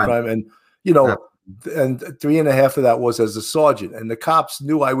crime, anti-crime, and and 3.5 of that was as a sergeant, and the cops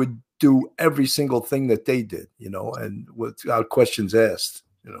knew I would do every single thing that they did, and without questions asked.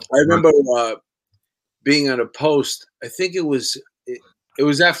 I remember being on a post. I think it was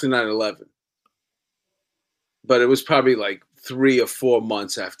after 9/11, but it was probably like 3 or 4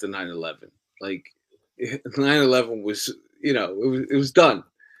 months after 9/11. Like 9/11 was, it was done.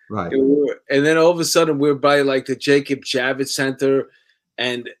 Right. And then all of a sudden we're by like the Jacob Javits Center,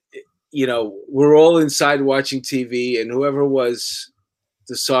 and we're all inside watching TV, and whoever was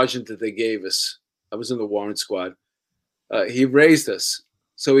the sergeant that they gave us, I was in the warrant squad. He raised us.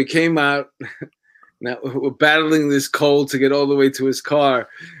 So he came out. Now we're battling this cold to get all the way to his car.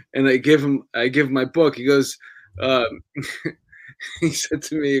 And I give him my book. He goes, he said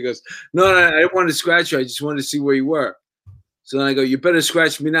to me, he goes, no, I didn't want to scratch you. I just wanted to see where you were. So then I go, you better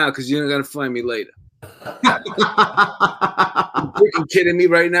scratch me now because you're not going to find me later. You freaking kidding me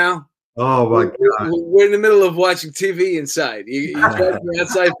right now? Oh my God! We're in the middle of watching TV inside. You dragged me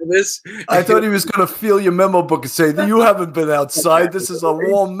outside for this? I thought he was going to feel your memo book and say, "You haven't been outside. This is a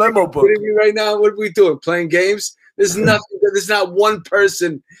warm memo book." Kidding me right now? What are we doing? Playing games? There's nothing. There's not one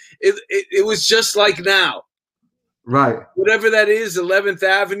person. It was just like now. Right. Whatever that is, 11th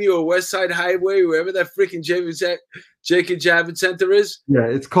Avenue or West Side Highway, wherever that freaking Jacob Javits Center is. Yeah,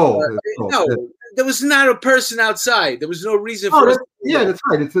 it's cold. No, there was not a person outside. There was no reason for us. Yeah, that's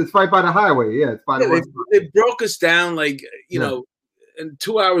right. It's right by the highway. Yeah, it's by the they broke us down like, and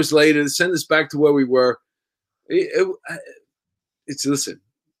 2 hours later, send us back to where we were. It's listen,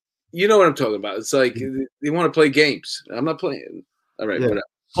 you know what I'm talking about. It's like they want to play games. I'm not playing. All right, whatever.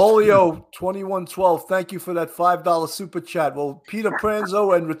 Polio 2112, thank you for that $5 super chat. Well, Peter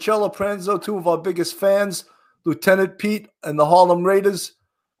Pranzo and Richella Pranzo, two of our biggest fans, Lieutenant Pete and the Harlem Raiders,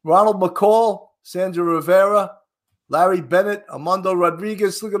 Ronald McCall, Sandra Rivera, Larry Bennett, Armando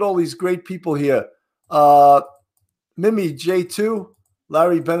Rodriguez. Look at all these great people here. Mimi J2,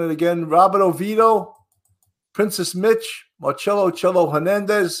 Larry Bennett again, Robert Oviedo, Princess Mitch, Marcello Cello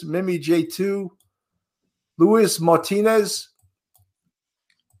Hernandez, Mimi J2, Luis Martinez.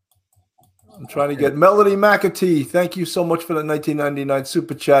 I'm trying to get Melody McAtee. Thank you so much for the 1999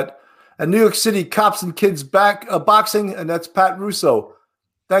 super chat. And New York City Cops and Kids Boxing, and that's Pat Russo.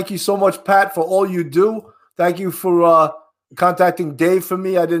 Thank you so much, Pat, for all you do. Thank you for contacting Dave for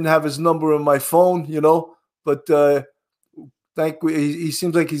me. I didn't have his number on my phone, but He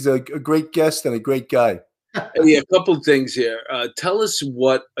seems like he's a great guest and a great guy. Yeah, a couple of things here. Tell us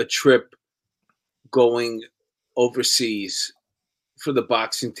what a trip going overseas for the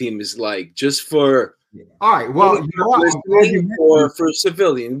boxing team is like, just for all right. Well, you know what? Or for a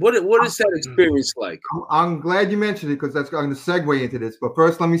civilian, what is that experience like? I'm glad you mentioned it because that's going to segue into this. But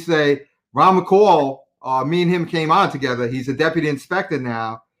first, let me say, Ron McCall, me and him came on together. He's a deputy inspector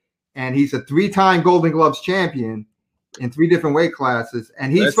now, and he's a 3-time Golden Gloves champion in 3 different weight classes.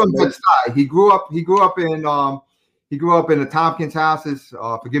 And he's from that side. He grew up in the Tompkins houses.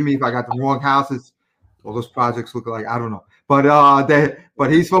 Forgive me if I got the wrong houses. All those projects look like, I don't know. But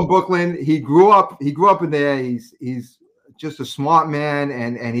he's from Brooklyn. He grew up in there. He's just a smart man,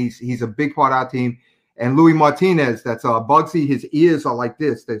 and he's a big part of our team. And Louis Martinez, that's Bugsy. His ears are like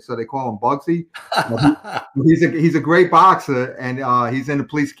this, so they call him Bugsy. He's a great boxer, and he's in the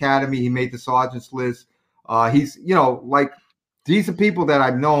police academy. He made the sergeant's list. He's like, these are people that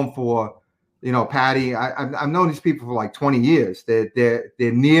I've known for, Patty. I've known these people for like 20 years. They're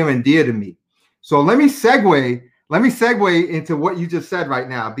near and dear to me. So let me segue into what you just said right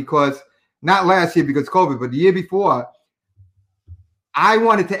now, because not last year because of COVID, but the year before, I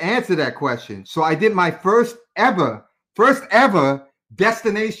wanted to answer that question. So I did my first ever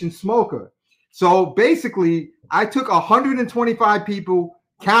destination smoker. So basically, I took 125 people,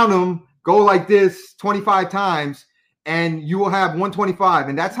 count them, go like this 25 times, and you will have 125.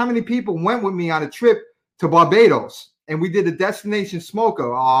 And that's how many people went with me on a trip to Barbados. And we did a destination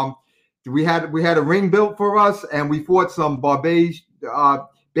smoker. We had a ring built for us, and we fought some Bayesian.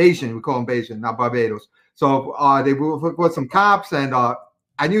 We call them Bayesian, not Barbados. So they fought some cops, and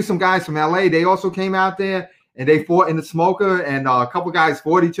I knew some guys from LA. They also came out there, and they fought in the smoker, and a couple guys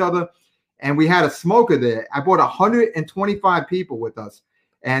fought each other, and we had a smoker there. I brought 125 people with us,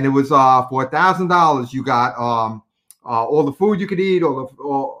 and it was for $1,000. You got all the food you could eat,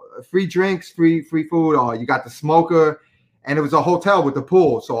 all free drinks, free food. You got the smoker. And it was a hotel with the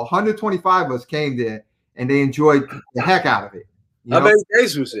pool. So 125 of us came there, and they enjoyed the heck out of it. How many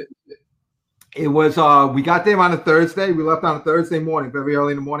days was it? It was, we got there on a Thursday. We left on a Thursday morning, very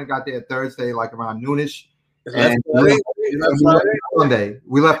early in the morning, got there Thursday, like around noonish. And Sunday.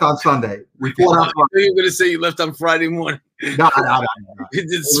 We left on Sunday. We fought on Friday. You were going to say you left on Friday morning. No. You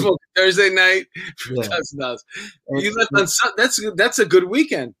did smoke Thursday night for $1,000. You left on Sunday. That's a good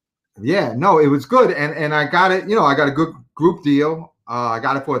weekend. Yeah, no, it was good. And I got it, I got a good group deal. I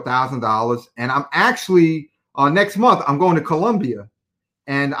got it for $1,000. And I'm actually, next month, I'm going to Colombia,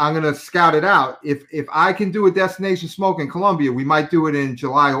 and I'm going to scout it out. If I can do a destination smoke in Colombia, we might do it in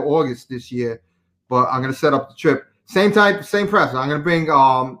July or August this year, but I'm going to set up the trip. Same press. I'm going to bring,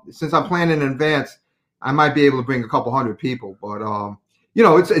 since I'm planning in advance, I might be able to bring a couple hundred people, but,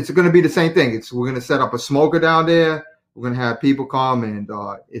 it's going to be the same thing. We're going to set up a smoker down there. We're going to have people come, and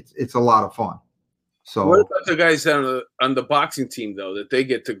it's a lot of fun. So, what about the guys on the boxing team, though, that they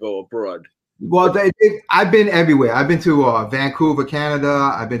get to go abroad? Well, I've been everywhere. I've been to Vancouver,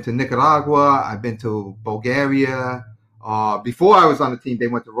 Canada. I've been to Nicaragua. I've been to Bulgaria. Before I was on the team, they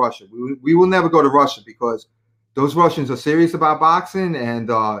went to Russia. We will never go to Russia because those Russians are serious about boxing, and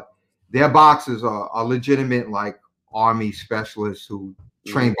their boxers are legitimate, like Army specialists who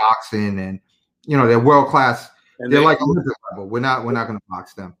train boxing, and they're world class. And they're like Olympic level. We're not going to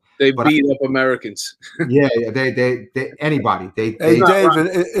box them. They beat up Americans. Yeah, they anybody. Hey, Dave,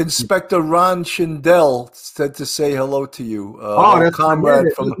 Inspector Ron Schindel said to say hello to you. That's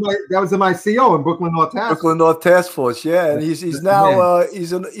comrade from that was my CO in Brooklyn North Task Force. Brooklyn North Task Force, yeah, and he's now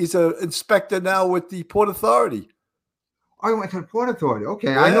he's an inspector now with the Port Authority. Oh, he went to the Port Authority.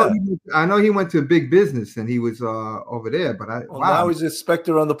 Okay, yeah. I know he went to big business, and he was over there. But now he's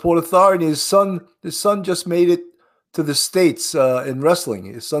inspector on the Port Authority. His son just made it to the States in wrestling.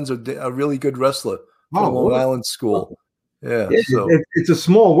 His son's a really good wrestler from Long Island School. Yeah, it's a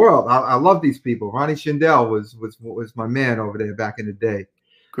small world. I love these people. Ronnie Schindel was my man over there back in the day.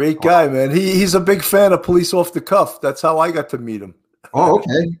 Great guy, man. He's a big fan of Police Off the Cuff. That's how I got to meet him. Oh,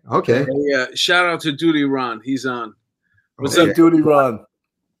 okay. Yeah, shout out to Duty Ron. He's on. What's up, Duty Ron?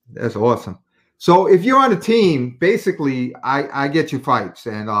 That's awesome. So if you're on a team, basically, I get you fights,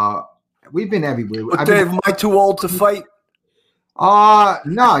 and we've been everywhere. But Dave, am I too old to fight? No,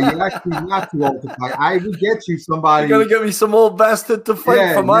 you're actually not too old to fight. I would get you somebody. You're gonna get me some old bastard to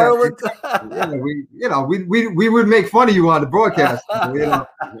fight from Ireland. We would make fun of you on the broadcast.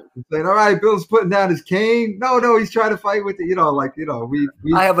 Saying, all right, Bill's putting down his cane. No, he's trying to fight with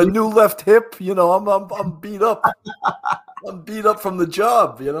it. I have a new left hip. I'm beat up. I'm beat up from the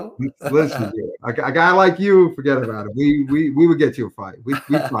job. Listen, a guy like you, forget about it. We would get you a fight. We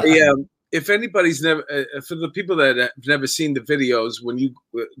fight. if anybody's never, for the people that have never seen the videos, when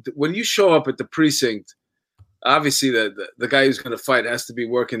you show up at the precinct, obviously the guy who's going to fight has to be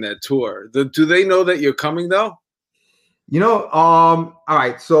working that tour. Do they know that you're coming though? All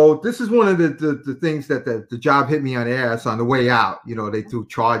right. So this is one of the things that the job hit me on the ass on the way out. They threw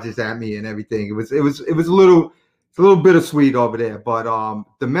charges at me and everything. It was a little bittersweet over there, but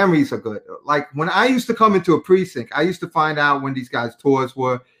the memories are good. Like when I used to come into a precinct, I used to find out when these guys' tours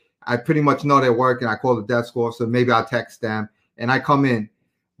were. I pretty much know their work, and I call the desk officer. Maybe I'll text them, and I come in.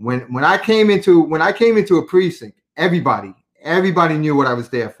 When I came into a precinct, everybody knew what I was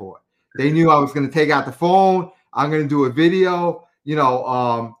there for. They knew I was going to take out the phone. I'm going to do a video.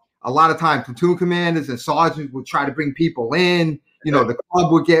 A lot of times platoon commanders and sergeants would try to bring people in. The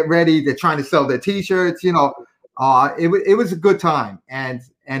club would get ready. They're trying to sell their T-shirts. It was a good time. And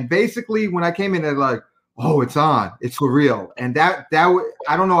basically when I came in, they're like, "Oh, it's on. It's for real." And that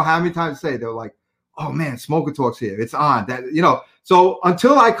I don't know how many times to say, they're like, "Oh man, Smoker Talks here. It's on." So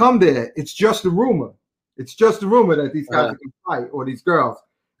until I come there, it's just a rumor. It's just a rumor that these guys are going to fight or these girls.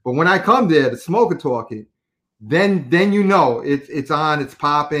 But when I come there, the Smoker Talking, then it's on, it's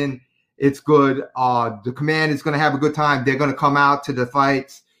popping, it's good. The command is going to have a good time. They're going to come out to the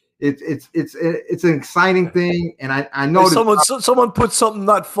fights. It's an exciting thing, and I know someone put something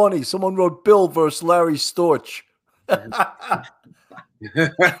not funny. Someone wrote Bill versus Larry Storch.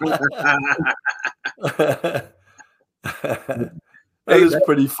 That is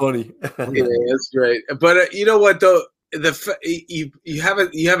pretty funny. Yeah, that's great. But you know what though, you have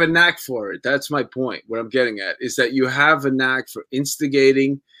a knack for it. That's my point. What I'm getting at is that you have a knack for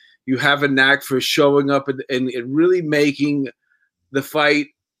instigating. You have a knack for showing up and really making the fight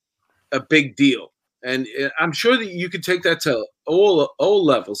a big deal. And I'm sure that you could take that to all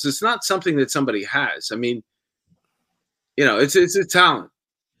levels. It's not something that somebody has. I mean, it's a talent.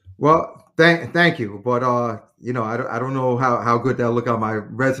 Well, thank you. But I don't know how good that'll look on my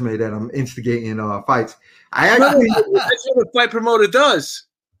resume that I'm instigating fights. That's what a fight promoter does.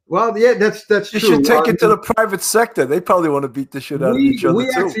 Well, yeah, that's true. You should take it to the private sector. They probably want to beat the shit out of each other. We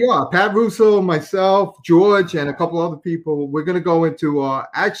actually are. Pat Russo, myself, George, and a couple other people. We're going to go into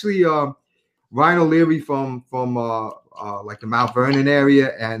Ryan O'Leary from like the Mount Vernon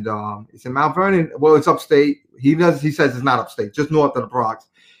area, and it's in Mount Vernon. Well, it's upstate. He says it's not upstate, just north of the Bronx.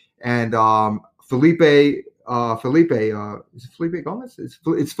 And Felipe, is it Felipe Gomez?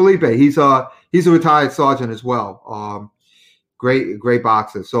 It's Felipe. He's a retired sergeant as well. Great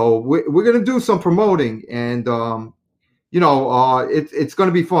boxer. So we're gonna do some promoting, and it's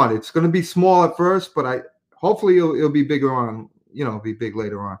gonna be fun. It's gonna be small at first, but hopefully it'll be bigger on. Be big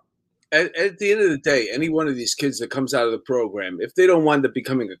later on. At the end of the day, any one of these kids that comes out of the program, if they don't wind up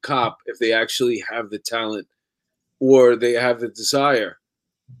becoming a cop, if they actually have the talent or they have the desire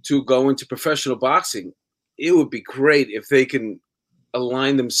to go into professional boxing, it would be great if they can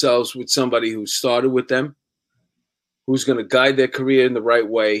align themselves with somebody who started with them, who's going to guide their career in the right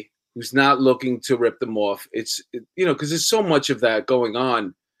way, who's not looking to rip them off. Because there's so much of that going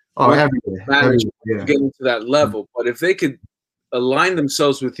on. To get into that level. But if they could align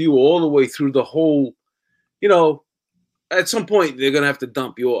themselves with you all the way through the whole, at some point they're going to have to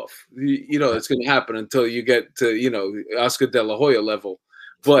dump you off. It's going to happen until you get to, Oscar De La Hoya level.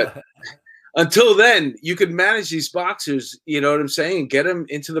 But until then, you could manage these boxers, you know what I'm saying? Get them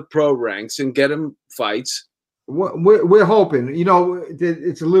into the pro ranks and get them fights. We're hoping,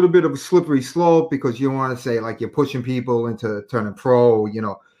 it's a little bit of a slippery slope because you don't want to say like you're pushing people into turning pro,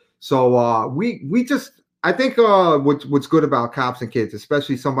 So we just, I think what's good about cops and kids,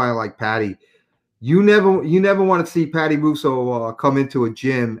 especially somebody like Patty, you never want to see Patty Russo come into a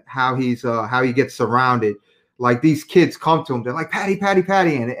gym, how he gets surrounded. Like these kids come to him, they're like, Patty, Patty,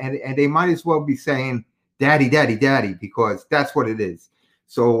 Patty, and they might as well be saying, Daddy, Daddy, Daddy, because that's what it is.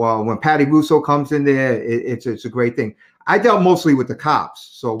 So when Patty Russo comes in there, it's a great thing. I dealt mostly with the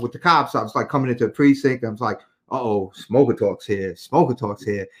cops. So with the cops, I was like coming into a precinct. I was like, uh-oh, Smoker Talks here. Smoker Talks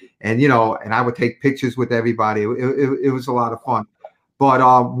here. And, and I would take pictures with everybody. It was a lot of fun.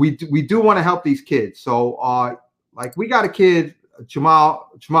 But we do want to help these kids. So like we got a kid,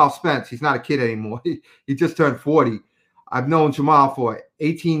 Jamal Spence. He's not a kid anymore. He just turned 40. I've known Jamal for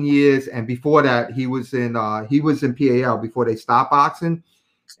 18 years. And before that, he was in PAL before they stopped boxing.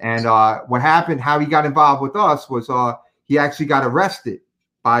 And what happened, how he got involved with us was he actually got arrested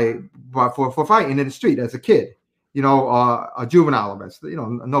for fighting in the street as a kid, a juvenile arrest,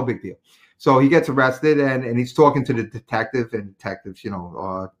 no big deal. So he gets arrested and he's talking to the detective, and detectives,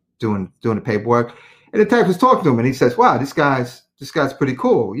 doing the paperwork. And the detective's talking to him and he says, wow, this guy's pretty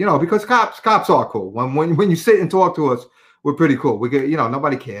cool, because cops are cool. When you sit and talk to us, we're pretty cool. We get,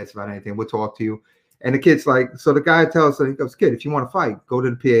 nobody cares about anything. We'll talk to you. And the kid's like, so the guy tells her, he goes, kid, if you want to fight, go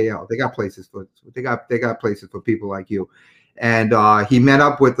to the PAL. They got places for people like you. And he met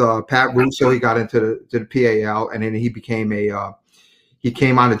up with Pat Russo. He got into the PAL, and then he became he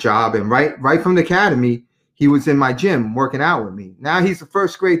came on the job. And right from the academy, he was in my gym working out with me. Now he's a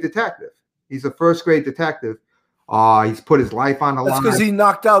first grade detective. He's put his life on the line. That's because he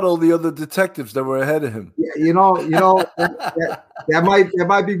knocked out all the other detectives that were ahead of him. Yeah, that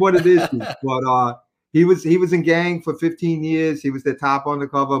might be what it is. But he was in gang for 15 years. He was the top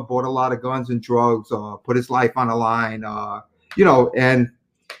undercover, bought a lot of guns and drugs, put his life on the line, and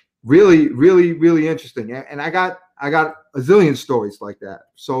really, really, really interesting. And I got a zillion stories like that.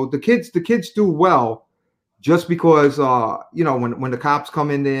 So the kids do well just because, when the cops come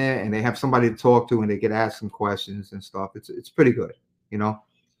in there and they have somebody to talk to and they get asked some questions and stuff, it's pretty good,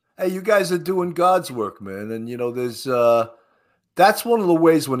 Hey, you guys are doing God's work, man. And, there's that's one of the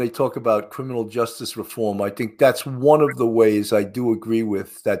ways when they talk about criminal justice reform, I think that's one of the ways I do agree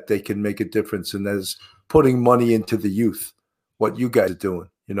with that they can make a difference. And there's putting money into the youth, what you guys are doing,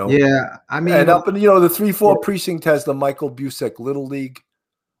 Yeah, I mean, and up in, the 3-4 precinct has the Michael Busek Little League,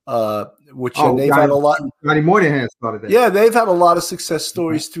 which they've had a lot. Johnny Moynihan started that. Yeah, they've had a lot of success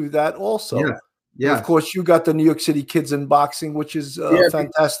stories through that also. Yeah. Yeah. Of course, you got the New York City Kids in Boxing, which is a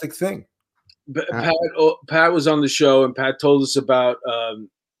fantastic thing. Pat was on the show, and Pat told us about how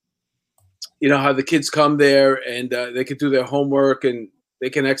the kids come there and they can do their homework and they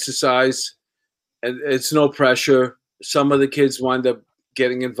can exercise, and it's no pressure. Some of the kids wind up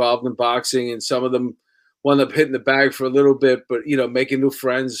getting involved in boxing, and some of them wind up hitting the bag for a little bit, but making new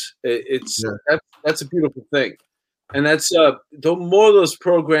friends. That's a beautiful thing, and that's the more of those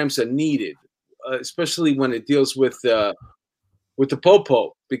programs are needed, especially when it deals with the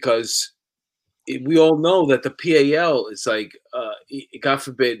Popo, because we all know that the PAL is like, God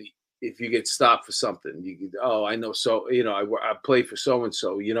forbid, if you get stopped for something, I know, so I play for so and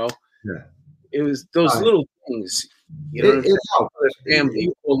so, Yeah, it was those little things. It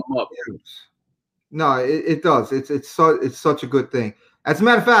pull them up. No, it does. It's such a good thing. As a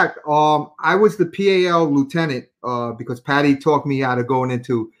matter of fact, I was the PAL lieutenant because Patty talked me out of going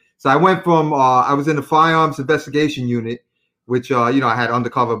into. So I went from I was in the firearms investigation unit, which I had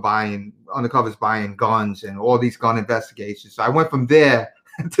undercovers buying guns and all these gun investigations. So I went from there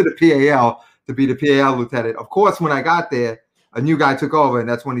to the PAL to be the PAL lieutenant. Of course, when I got there, a new guy took over, and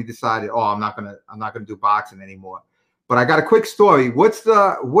that's when he decided, I'm not gonna do boxing anymore. But I got a quick story. What's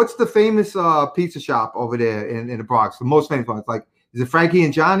the famous pizza shop over there in the Bronx? The most famous one. It's like, is it Frankie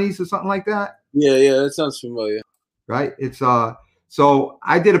and Johnny's or something like that? Yeah, that sounds familiar. Right. It's So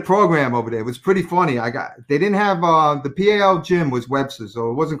I did a program over there. It was pretty funny. They didn't have the PAL gym was Webster's,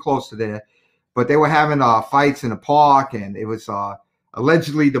 so it wasn't close to there, but they were having fights in a park, and it was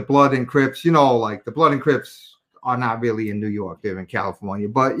allegedly the Blood and Crips. Like the Blood and Crips are not really in New York; they're in California.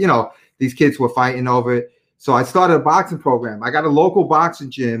 But these kids were fighting over it. So I started a boxing program. I got a local boxing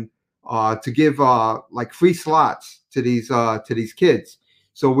gym to give like free slots to these kids.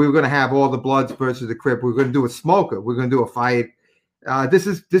 So we were going to have all the Bloods versus the Crip. We were going to do a smoker. We're going to do a fight. This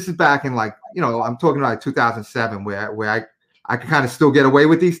is back in I'm talking about 2007 where I could kind of still get away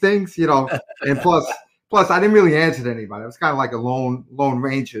with these things, and plus I didn't really answer to anybody. I was kind of like a lone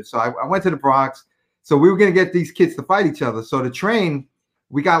ranger. So I went to the Bronx. So we were going to get these kids to fight each other. So to train,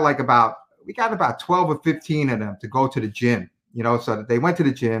 we got about 12 or 15 of them to go to the gym, so that they went to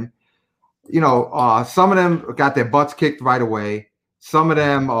the gym. Some of them got their butts kicked right away. Some of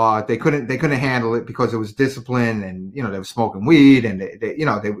them they couldn't handle it because it was discipline, and they were smoking weed, and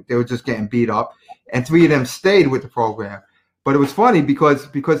they were just getting beat up. And 3 of them stayed with the program. But it was funny because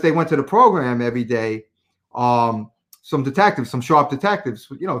they went to the program every day. Some sharp detectives,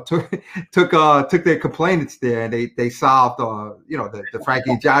 took their complainants there, and they solved the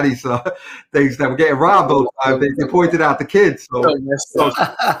Frankie and Johnny's things that were getting robbed. They pointed out the kids, so cleaned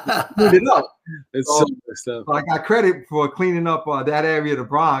it up. It's so messed up. So I got credit for cleaning up that area of the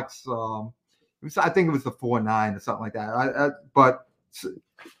Bronx. I think it was the 4-9 or something like that. But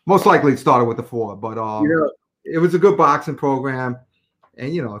most likely it started with the 4. But it was a good boxing program.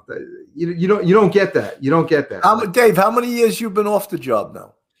 And you don't get that. You don't get that. Dave, how many years you been off the job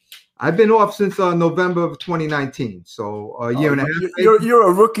now? I've been off since November of 2019. So a year and a half. You're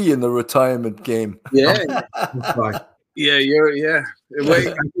a rookie in the retirement game. Yeah. Yeah.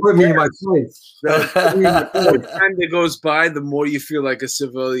 Wait, put me in my place. The time that goes by, the more you feel like a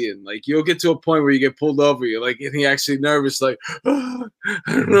civilian. Like you'll get to a point where you get pulled over. You're like getting actually nervous. Like, I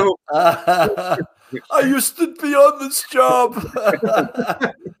don't know. I used to be on this job.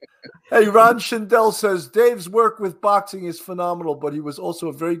 Hey, Ron Schindel says Dave's work with boxing is phenomenal, but he was also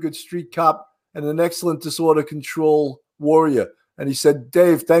a very good street cop and an excellent disorder control warrior. And he said,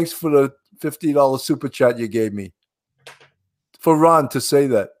 Dave, thanks for the $50 super chat you gave me. For Ron to say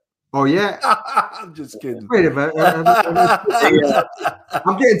that. Oh, yeah? I'm just kidding. Wait a minute.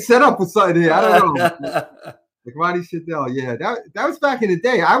 I'm getting set up for something here. I don't know. Like Ronnie Schindel, yeah, that was back in the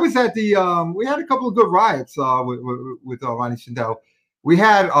day. I was at the we had a couple of good riots with Ronnie Schindel. We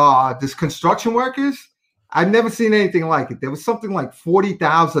had this construction workers. I've never seen anything like it. There was something like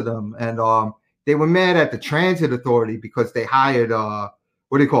 40,000 of them, and they were mad at the transit authority because they hired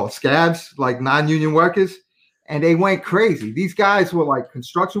what do you call it, scabs, like non-union workers, and they went crazy. These guys were like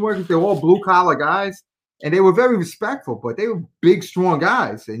construction workers. They were all blue collar guys, and they were very respectful, but they were big, strong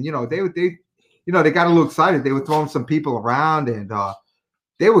guys, and they got a little excited. They were throwing some people around, and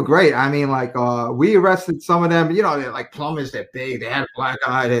they were great. I mean, like we arrested some of them. You know, they're like plumbers. They're big. They had a black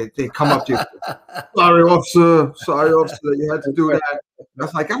eye. They come up to you. Sorry, officer. You had to do that. I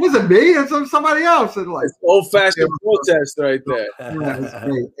was like, that wasn't me. It's somebody else. And like old-fashioned protest right there. Yeah, it was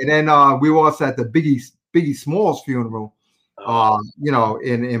great. And then we were also at the Biggie Smalls funeral,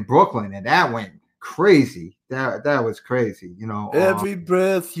 in Brooklyn, and that went crazy. That was crazy, Every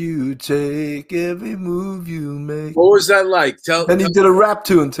breath you take, every move you make. What was that like? And he did a rap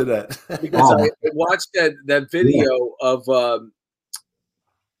tune to that. Because I watched that video of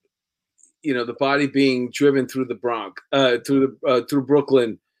the body being driven through the Bronx, through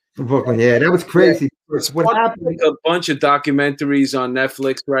Brooklyn. Brooklyn, yeah, that was crazy. What happened? A bunch of documentaries on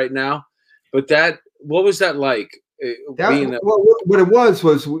Netflix right now, but what was that like? What it was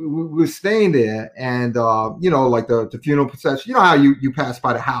we were staying there, and like the funeral procession. You know how you pass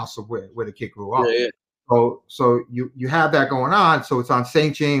by the house of where the kid grew up. Yeah. So you have that going on. So it's on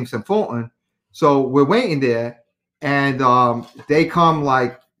St. James and Fulton. So we're waiting there, and they come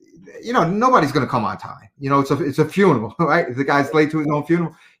like, nobody's gonna come on time. It's a funeral, right? If the guy's late to his own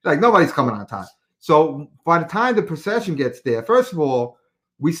funeral, like nobody's coming on time. So by the time the procession gets there, first of all,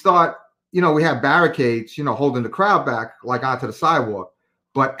 we start. We have barricades, holding the crowd back, like onto the sidewalk.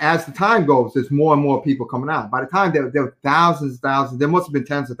 But as the time goes, there's more and more people coming out. By the time there were thousands, there must have been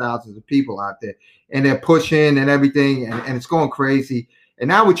tens of thousands of people out there, and they're pushing and everything, and it's going crazy. And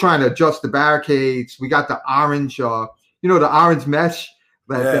now we're trying to adjust the barricades. We got the orange, the orange mesh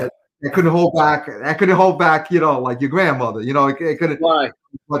that couldn't hold back. That couldn't hold back, like your grandmother. It couldn't. Why?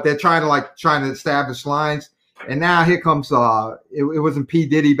 But they're trying to establish lines. And now here comes it wasn't P.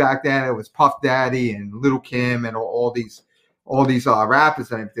 Diddy back then, it was Puff Daddy and Little Kim and all these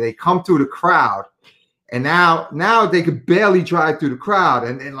rappers, and they come through the crowd, and now they could barely drive through the crowd,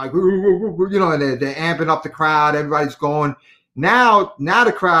 and like and they're amping up the crowd, everybody's going. Now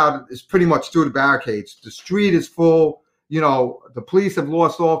the crowd is pretty much through the barricades. The street is full, the police have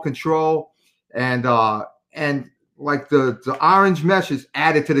lost all control, and like the orange mesh is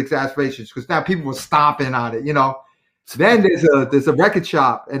added to the exacerbations because now people were stomping on it, Then there's a record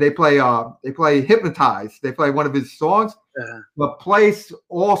shop, and they play Hypnotize. They play one of his songs. The place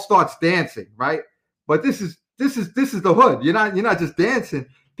all starts dancing, right? But this is the hood. You're not just dancing.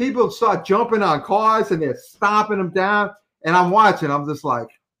 People start jumping on cars and they're stomping them down. And I'm watching. I'm just like,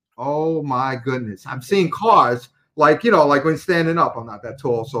 oh my goodness. I'm seeing cars like when standing up. I'm not that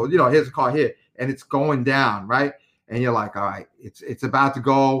tall, so here's a car here, and it's going down, right? And you're like, all right, it's about to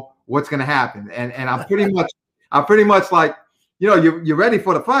go. What's gonna happen? And I'm pretty much like, you're ready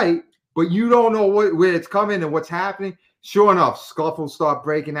for the fight, but you don't know where it's coming and what's happening. Sure enough, scuffles start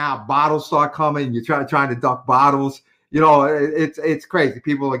breaking out, bottles start coming. You're trying to duck bottles. It's crazy.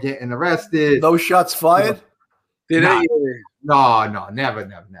 People are getting arrested. No shots fired. No, never.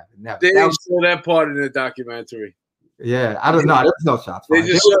 They didn't show that part in the documentary. Yeah, I don't know. There's no shots fired.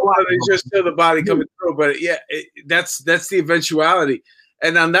 They just show the body coming through, but yeah, that's the eventuality.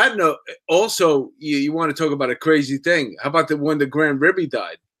 And on that note, also, you want to talk about a crazy thing. How about when the Grand Ribby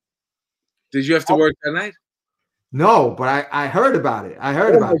died? Did you have to work that night? No, but I heard about it. I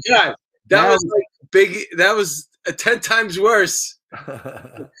heard about it. Oh my God. That was like big. That was 10 times worse.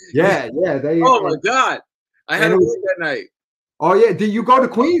 Yeah. Oh my God. I had to work that night. Oh yeah. Did you go to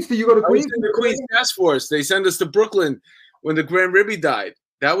Queens? Did you go to Queens? I was in the Queens Task Force. They sent us to Brooklyn when the Grand Ribby died.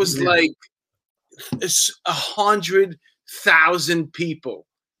 That was like 100,000 people.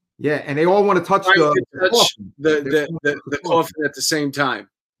 Yeah, and they all want to touch the coffin at the same time.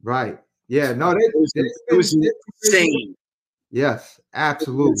 Right. Yeah. No, it was insane. Yes,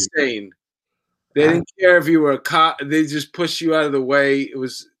 absolutely insane. They didn't care if you were a cop. They just pushed you out of the way.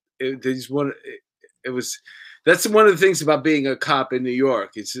 That's one of the things about being a cop in New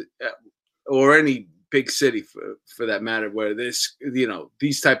York. Or any big city for that matter, where this,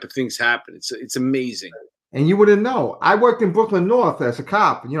 these type of things happen. It's amazing. And you wouldn't know. I worked in Brooklyn North as a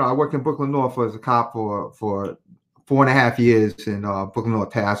cop. I worked in Brooklyn North as a cop for 4.5 years in Brooklyn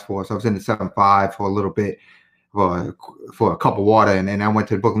North Task Force. I was in the 7-5 for a little bit for a cup of water, and then I went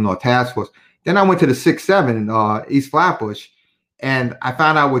to the Brooklyn North Task Force. Then I went to the 6-7 East Flatbush, and I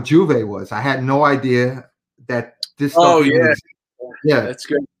found out what Juve was. I had no idea that this stuff yeah, that's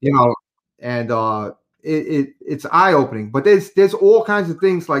good. And it's eye opening. But there's all kinds of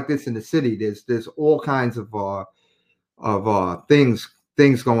things like this in the city. There's all kinds of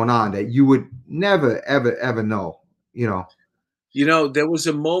things going on that you would never ever know. There was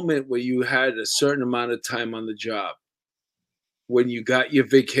a moment where you had a certain amount of time on the job when you got your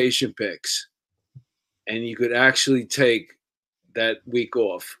vacation picks, and you could actually take that week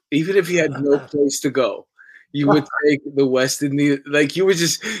off, even if you had no place to go. You would take the West Indies, like you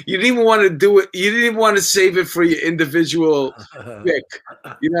didn't even want to do it. You didn't even want to save it for your individual pick,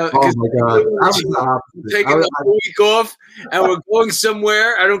 Oh my God! I was taking the whole week off, and we're going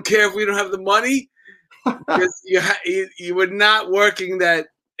somewhere. I don't care if we don't have the money, because you were not working that.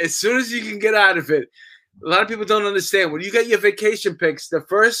 As soon as you can get out of it, a lot of people don't understand. When you get your vacation picks, the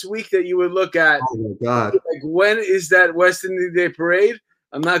first week that you would look at, oh my God, like, when is that West Indies Day parade?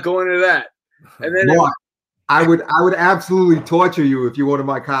 I'm not going to that, and then. I would absolutely torture you if you were one of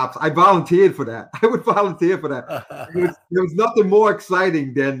my cops. I volunteered for that. I would volunteer for that. There was nothing more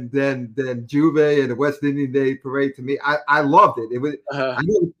exciting than Juve and the West Indian Day parade to me. I loved it. It was I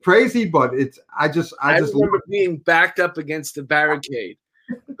knew it was crazy, but I just remember being backed up against the barricade,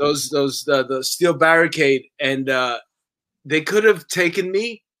 the steel barricade, and they could have taken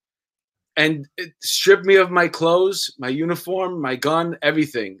me and stripped me of my clothes, my uniform, my gun,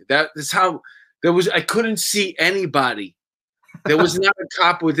 everything. That's how. I couldn't see anybody. There was not a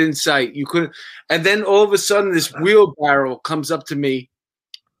cop within sight. You couldn't. And then all of a sudden, this wheelbarrow comes up to me,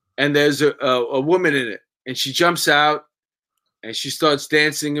 and there's a woman in it, and she jumps out, and she starts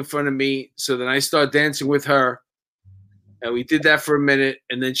dancing in front of me. So then I start dancing with her, and we did that for a minute,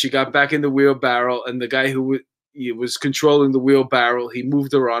 and then she got back in the wheelbarrow, and the guy who was controlling the wheelbarrow, he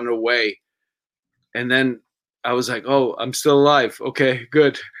moved her on her way, and then I was like, "Oh, I'm still alive. Okay,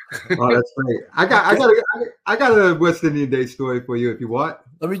 good." Oh, that's great. I got a West Indian Day story for you if you want.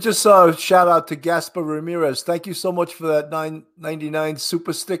 Let me just shout out to Gaspar Ramirez. Thank you so much for that $9.99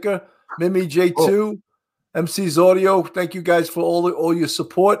 super sticker. Mimi J2, MC's Audio. Thank you guys for all your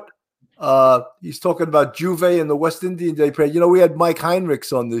support. He's talking about Juve and the West Indian Day parade. We had Mike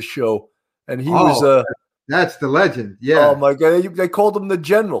Heinrichs on this show, and he was that's the legend. Yeah. Oh my God, they called him the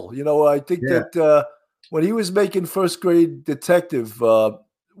General. I think that when he was making first grade detective.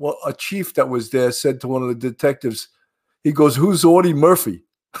 A chief that was there said to one of the detectives, he goes, "Who's Audie Murphy?"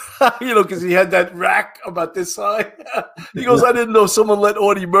 Because he had that rack about this high. He goes, "I didn't know someone let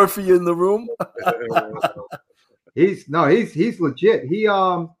Audie Murphy in the room." He's legit.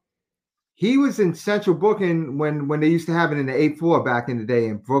 He was in Central Booking when they used to have it in the 8th floor back in the day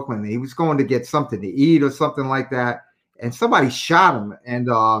in Brooklyn. He was going to get something to eat or something like that, and somebody shot him, and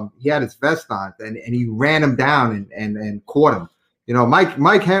he had his vest on, and he ran him down and caught him. Mike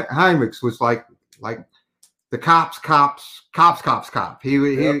Heinrichs was like the cops cop. He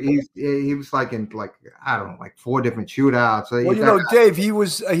was like in I don't know 4 different shootouts. Well, Dave, he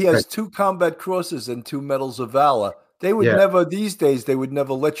has 2 combat crosses and 2 medals of valor. They would never these days. They would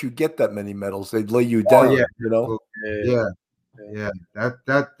never let you get that many medals. They'd lay you down. Yeah.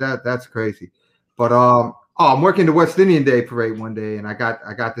 That's crazy. But I'm working the West Indian Day parade one day, and I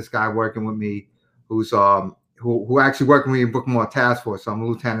got this guy working with me who's who actually worked with me in Brooklyn North Task Force. So I'm a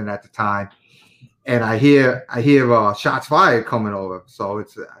lieutenant at the time, and I hear shots fired coming over. So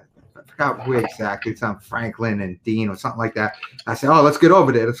it's I forgot where exactly. It's on Franklin and Dean or something like that. I said, "Oh, let's get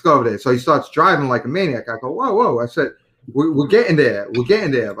over there. Let's go over there." So he starts driving like a maniac. I go, "Whoa!" I said, "We're getting there. We're getting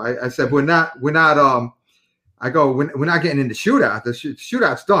there." I said, "We're not." I go, "We're not getting into shootout. The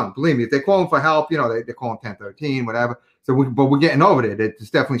shootout's done. Believe me. If they're calling for help, they're calling 1013, whatever. So but we're getting over there. There's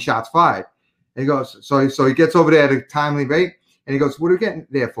definitely shots fired." And he goes, so he gets over there at a timely rate, and he goes, "What are we getting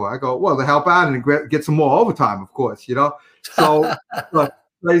there for?" I go, "Well, to help out and get some more overtime, of course, So,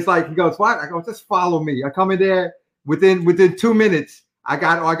 he's like, he goes, "What?" I go, "Just follow me." I come in there within 2 minutes. I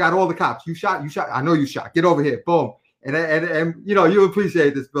got all the cops. You shot. I know you shot. Get over here. Boom. And you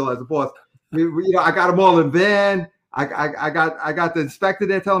appreciate this, Bill, as a boss. I got them all in van. I got the inspector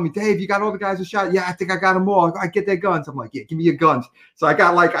there telling me, "Dave, you got all the guys who shot?" "Yeah, I think I got them all." I get their guns. I'm like, "Yeah, give me your guns." So I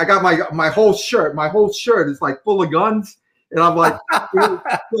got my whole shirt. My whole shirt is like full of guns, and I'm like,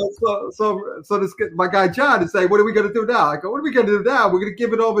 so this my guy John is saying, "What are we gonna do now?" I go, "What are we gonna do now? We're gonna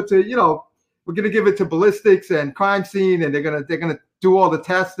give it over to give it to ballistics and crime scene, and they're gonna do all the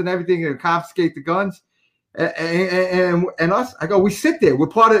tests and everything and confiscate the guns. And us, I go, we sit there. We're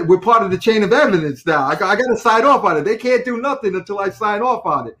part of the chain of evidence now. I got to sign off on it. They can't do nothing until I sign off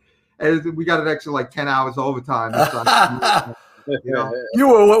on it. And we got an extra like 10 hours overtime. You know? You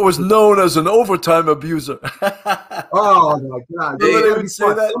were what was known as an overtime abuser. Oh my God! Somebody's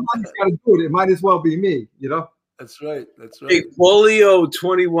got to do it. It might as well be me. You know. That's right. That's right. Hey, Polio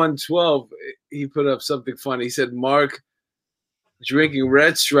 2112, he put up something funny. He said, Mark drinking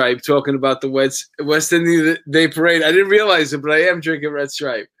Red Stripe, talking about the West Indian Day Parade. I didn't realize it, but I am drinking Red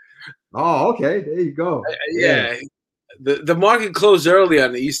Stripe. Oh, okay. There you go. Yeah. The market closed early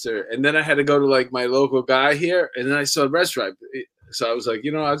on Easter, and then I had to go to like my local guy here, and then I saw Red Stripe. So I was like,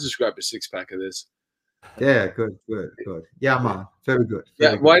 I'll just grab a 6-pack of this. Yeah, good. Yeah, man. Very good.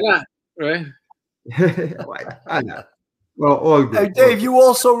 Very good. Why not? Right? Why not? Well, all good. Hey, Dave, you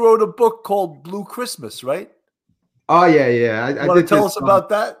also wrote a book called Blue Christmas, right? Oh yeah. I want to tell us about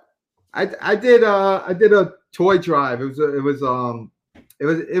that. I did a toy drive. It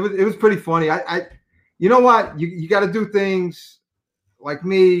was pretty funny. You know what? You got to do things like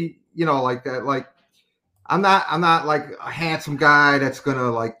me. Like that. Like I'm not like a handsome guy that's gonna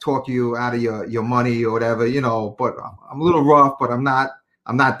like talk you out of your money or whatever. But I'm a little rough, but I'm not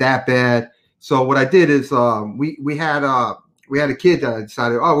that bad. So what I did is we had a kid that I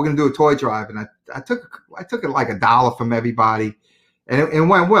decided, we're gonna do a toy drive, and I took it like $1 from everybody, and it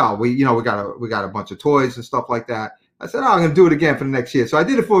went well. We got a bunch of toys and stuff like that. I said, I'm gonna do it again for the next year. So I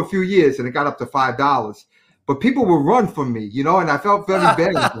did it for a few years, and it got up to $5. But people would run from me, and I felt very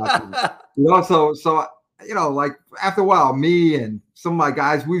bad about it. So like after a while, me and some of my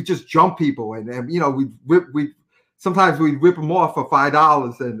guys, we just jump people, and we sometimes we'd rip them off for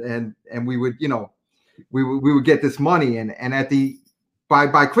 $5, and we would we would get this money, and at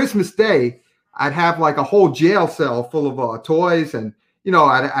by Christmas Day, I'd have like a whole jail cell full of toys, and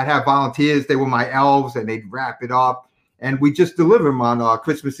I'd have volunteers. They were my elves, and they'd wrap it up, and we just deliver them on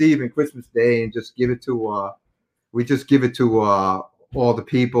Christmas Eve and Christmas Day, and just give it to all the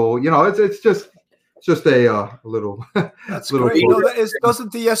people. It's just a little. That's little great.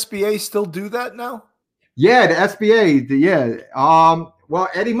 Doesn't the SBA still do that now? Yeah, the SBA. Well,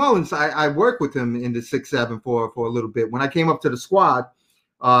 Eddie Mullins, I worked with him in the 6-7 for a little bit. When I came up to the squad,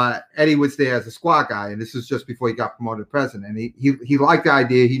 Eddie was there as a squad guy, and this was just before he got promoted to president. And he liked the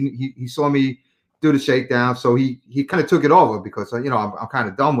idea. He saw me do the shakedown, so he kind of took it over because I'm kind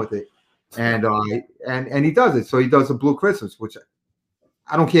of done with it, and he does it. So he does a Blue Christmas, which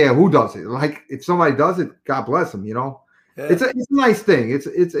I don't care who does it. Like if somebody does it, God bless them. Yeah. It's a nice thing.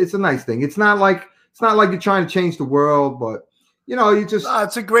 It's a nice thing. It's not like you're trying to change the world, but you just.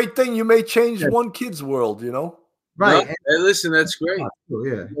 It's a great thing. You may change one kid's world. Right. Hey, listen, that's great.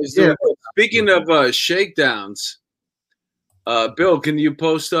 Yeah. Speaking of shakedowns, Bill, can you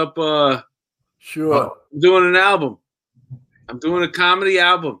post up? Sure. I'm doing an album. I'm doing a comedy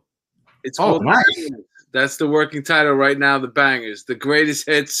album. It's called nice. Bangers. That's the working title right now. The Bangers, the greatest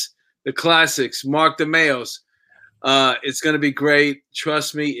hits, the classics. Mark DeMeos. It's going to be great.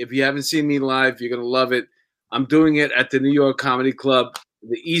 Trust me. If you haven't seen me live, you're going to love it. I'm doing it at the New York Comedy Club,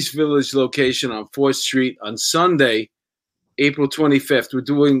 the East Village location on 4th Street on Sunday, April 25th. We're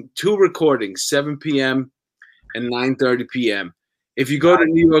doing 2 recordings, 7 p.m. and 9:30 p.m. If you go to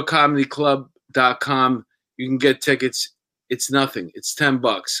NewYorkComedyClub.com, you can get tickets. It's nothing. It's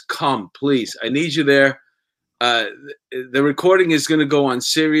 $10. Come, please. I need you there. The recording is going to go on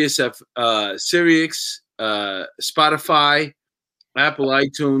Sirius, Spotify, Apple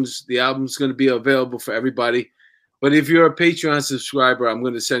iTunes. The album's going to be available for everybody. But if you're a Patreon subscriber, I'm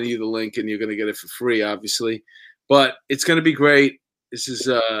going to send you the link, and you're going to get it for free, obviously. But it's going to be great. This is,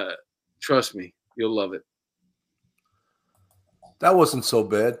 trust me, you'll love it. That wasn't so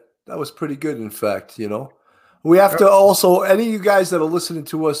bad. That was pretty good, in fact. We have to also, any of you guys that are listening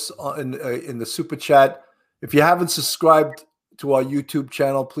to us in the super chat, if you haven't subscribed to our YouTube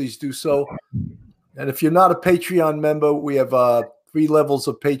channel, please do so. And if you're not a Patreon member, we have 3 levels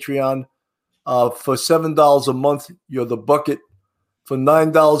of Patreon. For $7 a month, you're the bucket. For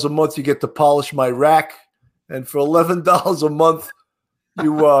 $9 a month, you get to polish my rack. And for $11 a month,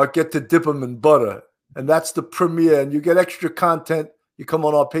 you get to dip them in butter. And that's the premiere. And you get extra content. You come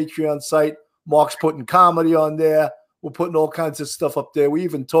on our Patreon site. Mark's putting comedy on there. We're putting all kinds of stuff up there. We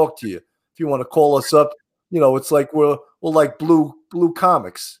even talk to you. If you want to call us up, it's like we're like blue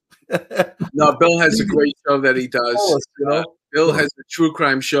comics. No, Bill has a great show that he does. Bill has a true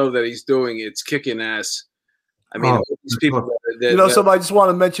crime show that he's doing. It's kicking ass. I mean, these people. So I just want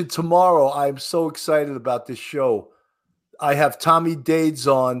to mention tomorrow. I'm so excited about this show. I have Tommy Dades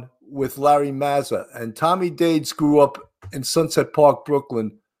on with Larry Mazza, and Tommy Dades grew up in Sunset Park,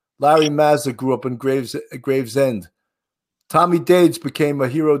 Brooklyn. Larry Mazza grew up in Gravesend. Tommy Dades became a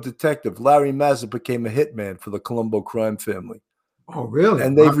hero detective. Larry Mazza became a hitman for the Colombo crime family. Oh, really?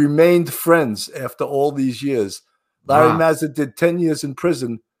 And they've remained friends after all these years. Larry Mazza did 10 years in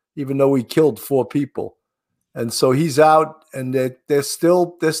prison, even though he killed 4 people. And so he's out, and they're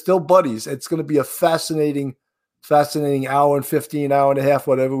still buddies. It's going to be a fascinating hour and 15, hour and a half,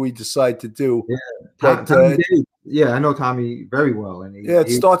 whatever we decide to do. Yeah, I know Tommy very well. And it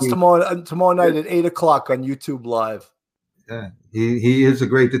starts tomorrow night at 8 o'clock on YouTube Live. Yeah, he is a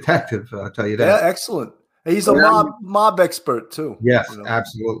great detective. I'll tell you that. Yeah, excellent. He's a mob expert too. Yes,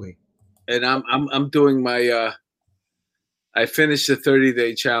 absolutely. And I'm doing my. I finished the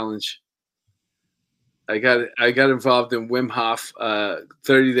 30-day challenge. I got involved in Wim Hof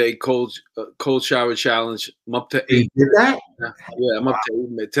 30-day cold shower challenge. I'm up to 8. You did that? Yeah, I'm up to 8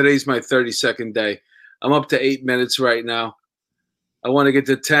 minutes. Today's my 32nd day. I'm up to 8 minutes right now. I want to get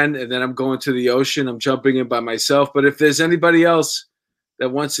to 10, and then I'm going to the ocean. I'm jumping in by myself. But if there's anybody else that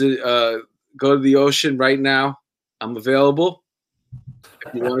wants to go to the ocean right now, I'm available.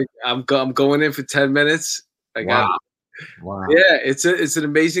 If you want, I'm going in for 10 minutes. I got it. Wow. Yeah, it's an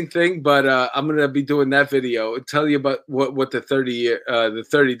amazing thing, but I'm gonna be doing that video and tell you about what the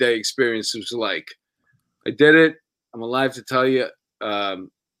 30-day experience was like. I did it. I'm alive to tell you,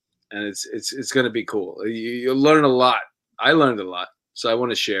 and it's gonna be cool. You'll learn a lot. I learned a lot, so I want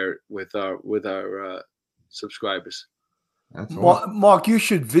to share it with our subscribers. That's awesome. Mark, you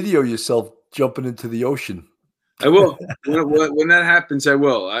should video yourself jumping into the ocean. I will. When that happens, I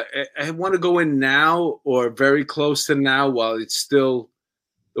will. I want to go in now or very close to now while it's still,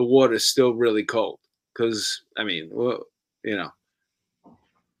 the water's still really cold. Because, I mean, well, you know.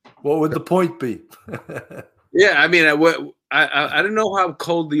 What would the point be? Yeah, I mean, I don't know how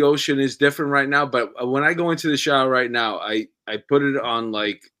cold the ocean is different right now, but when I go into the shower right now, I put it on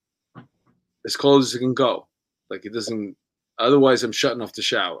like as cold as it can go. Like it doesn't, otherwise I'm shutting off the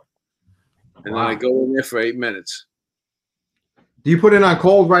shower. And then I go in there for 8 minutes. Do you put it on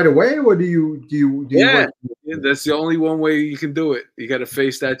cold right away, or do you yeah, that's the only one way you can do it. You got to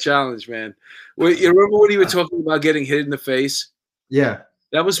face that challenge, man. Well, you remember when you were talking about getting hit in the face? Yeah.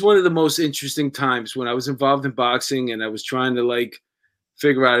 That was one of the most interesting times when I was involved in boxing and I was trying to like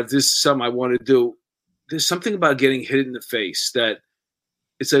figure out if this is something I want to do. There's something about getting hit in the face that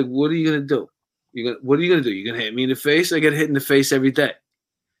it's like, what are you going to do? What are you going to do? You're going to hit me in the face? I get hit in the face every day.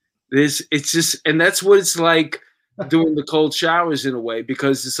 It's just, and that's what it's like doing the cold showers in a way,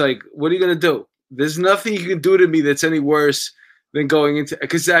 because it's like, what are you going to do? There's nothing you can do to me that's any worse than going into,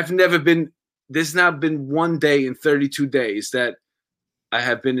 because there's not been one day in 32 days that I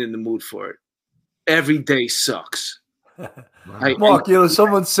have been in the mood for it. Every day sucks. Mark,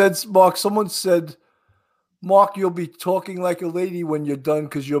 someone said, Mark, you'll be talking like a lady when you're done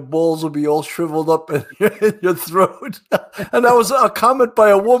because your balls will be all shriveled up in your throat. And that was a comment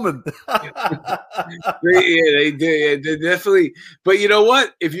by a woman. They definitely. But you know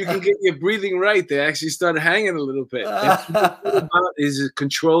what? If you can get your breathing right, they actually start hanging a little bit. Is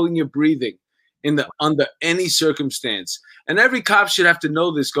controlling your breathing under any circumstance. And every cop should have to know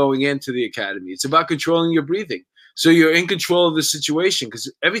this going into the academy. It's about controlling your breathing. So you're in control of the situation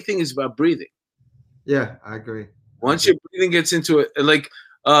because everything is about breathing. Yeah, I agree. Once your breathing gets into it, like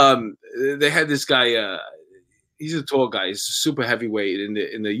they had this guy. He's a tall guy. He's a super heavyweight in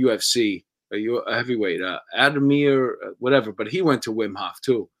the UFC. A heavyweight, Adamir, whatever. But he went to Wim Hof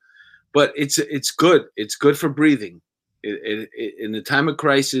too. But it's good. It's good for breathing. In the time of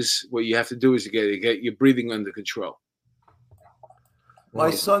crisis, what you have to do is you get your breathing under control.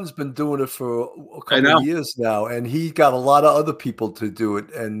 My son's been doing it for a couple of years now, and he got a lot of other people to do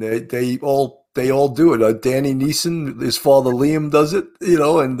it, and they all do it. Danny Neeson, his father Liam, does it,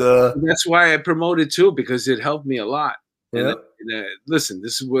 and that's why I promoted too, because it helped me a lot. Yeah. And listen,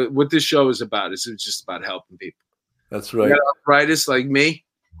 this is what this show is about. It's just about helping people. That's right. You got arthritis like me.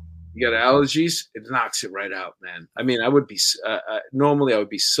 You got allergies. It knocks it right out, man. I mean, I would be normally I would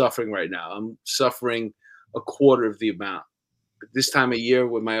be suffering right now. I'm suffering a quarter of the amount. But this time of year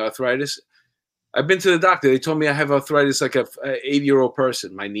with my arthritis, I've been to the doctor. They told me I have arthritis like a 8-year-old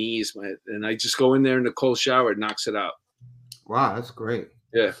person. My knees, and I just go in there in the cold shower. It knocks it out. Wow, that's great.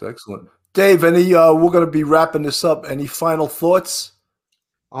 Yeah, that's excellent. Dave, we're going to be wrapping this up. Any final thoughts?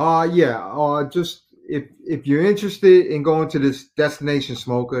 Just if you're interested in going to this Destination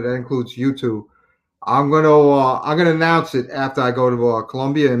Smoker, that includes YouTube. I'm gonna announce it after I go to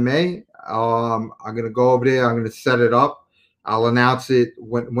Colombia in May. I'm gonna go over there. I'm gonna set it up. I'll announce it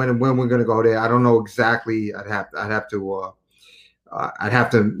when we're going to go there. I don't know exactly. I'd have to I'd have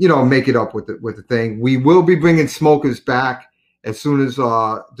to, make it up with the thing. We will be bringing smokers back as soon as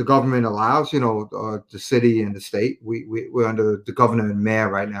the government allows. The city and the state. We're under the governor and mayor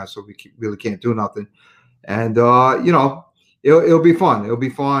right now, so we really can't do nothing. And it'll be fun. It'll be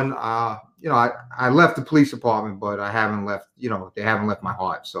fun. I left the police department, but I haven't left. They haven't left my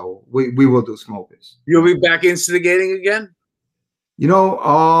heart. So we will do smokers. You'll be back instigating again.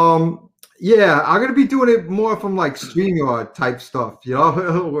 Yeah, I'm gonna be doing it more from like StreamYard type stuff,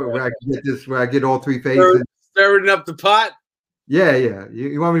 where I get all three phases. Stirring up the pot. Yeah.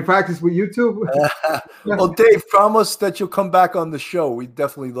 You want me to practice with YouTube? Well, Dave, promise that you'll come back on the show. We'd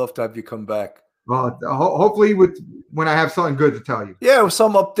definitely love to have you come back. Well, hopefully when I have something good to tell you. Yeah, with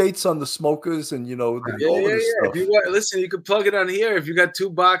some updates on the smokers and all of this stuff. If you can plug it on here. If you got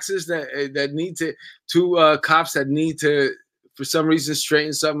two boxes that need to, two cops that need to, for some reason,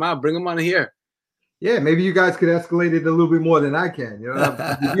 straighten something out, bring them on here. Yeah, maybe you guys could escalate it a little bit more than I can.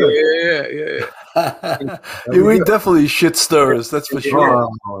 Yeah. We definitely shit stirrers, that's for sure.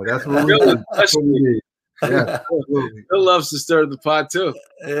 Oh, that's what we need. Yeah, Bill loves to stir the pot too.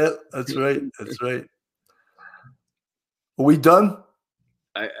 Yeah, that's right. Are we done?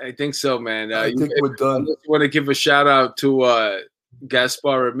 I think so, man. I think we're done. I want to give a shout out to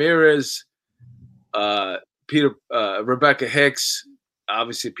Gaspar Ramirez, Rebecca Hicks,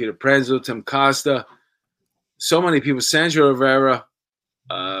 obviously Peter Prenzo, Tim Costa, so many people, Sandra Rivera,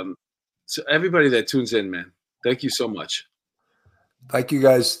 so everybody that tunes in, man. Thank you so much. Thank you,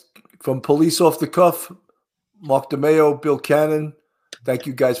 guys. From Police Off the Cuff, Mark DeMeo, Bill Cannon. Thank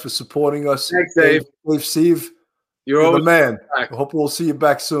you guys for supporting us. Thanks, Dave. Dave Steve. You're the man. I hope we'll see you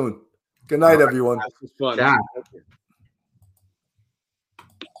back soon. Good night, everyone. That was fun. Yeah.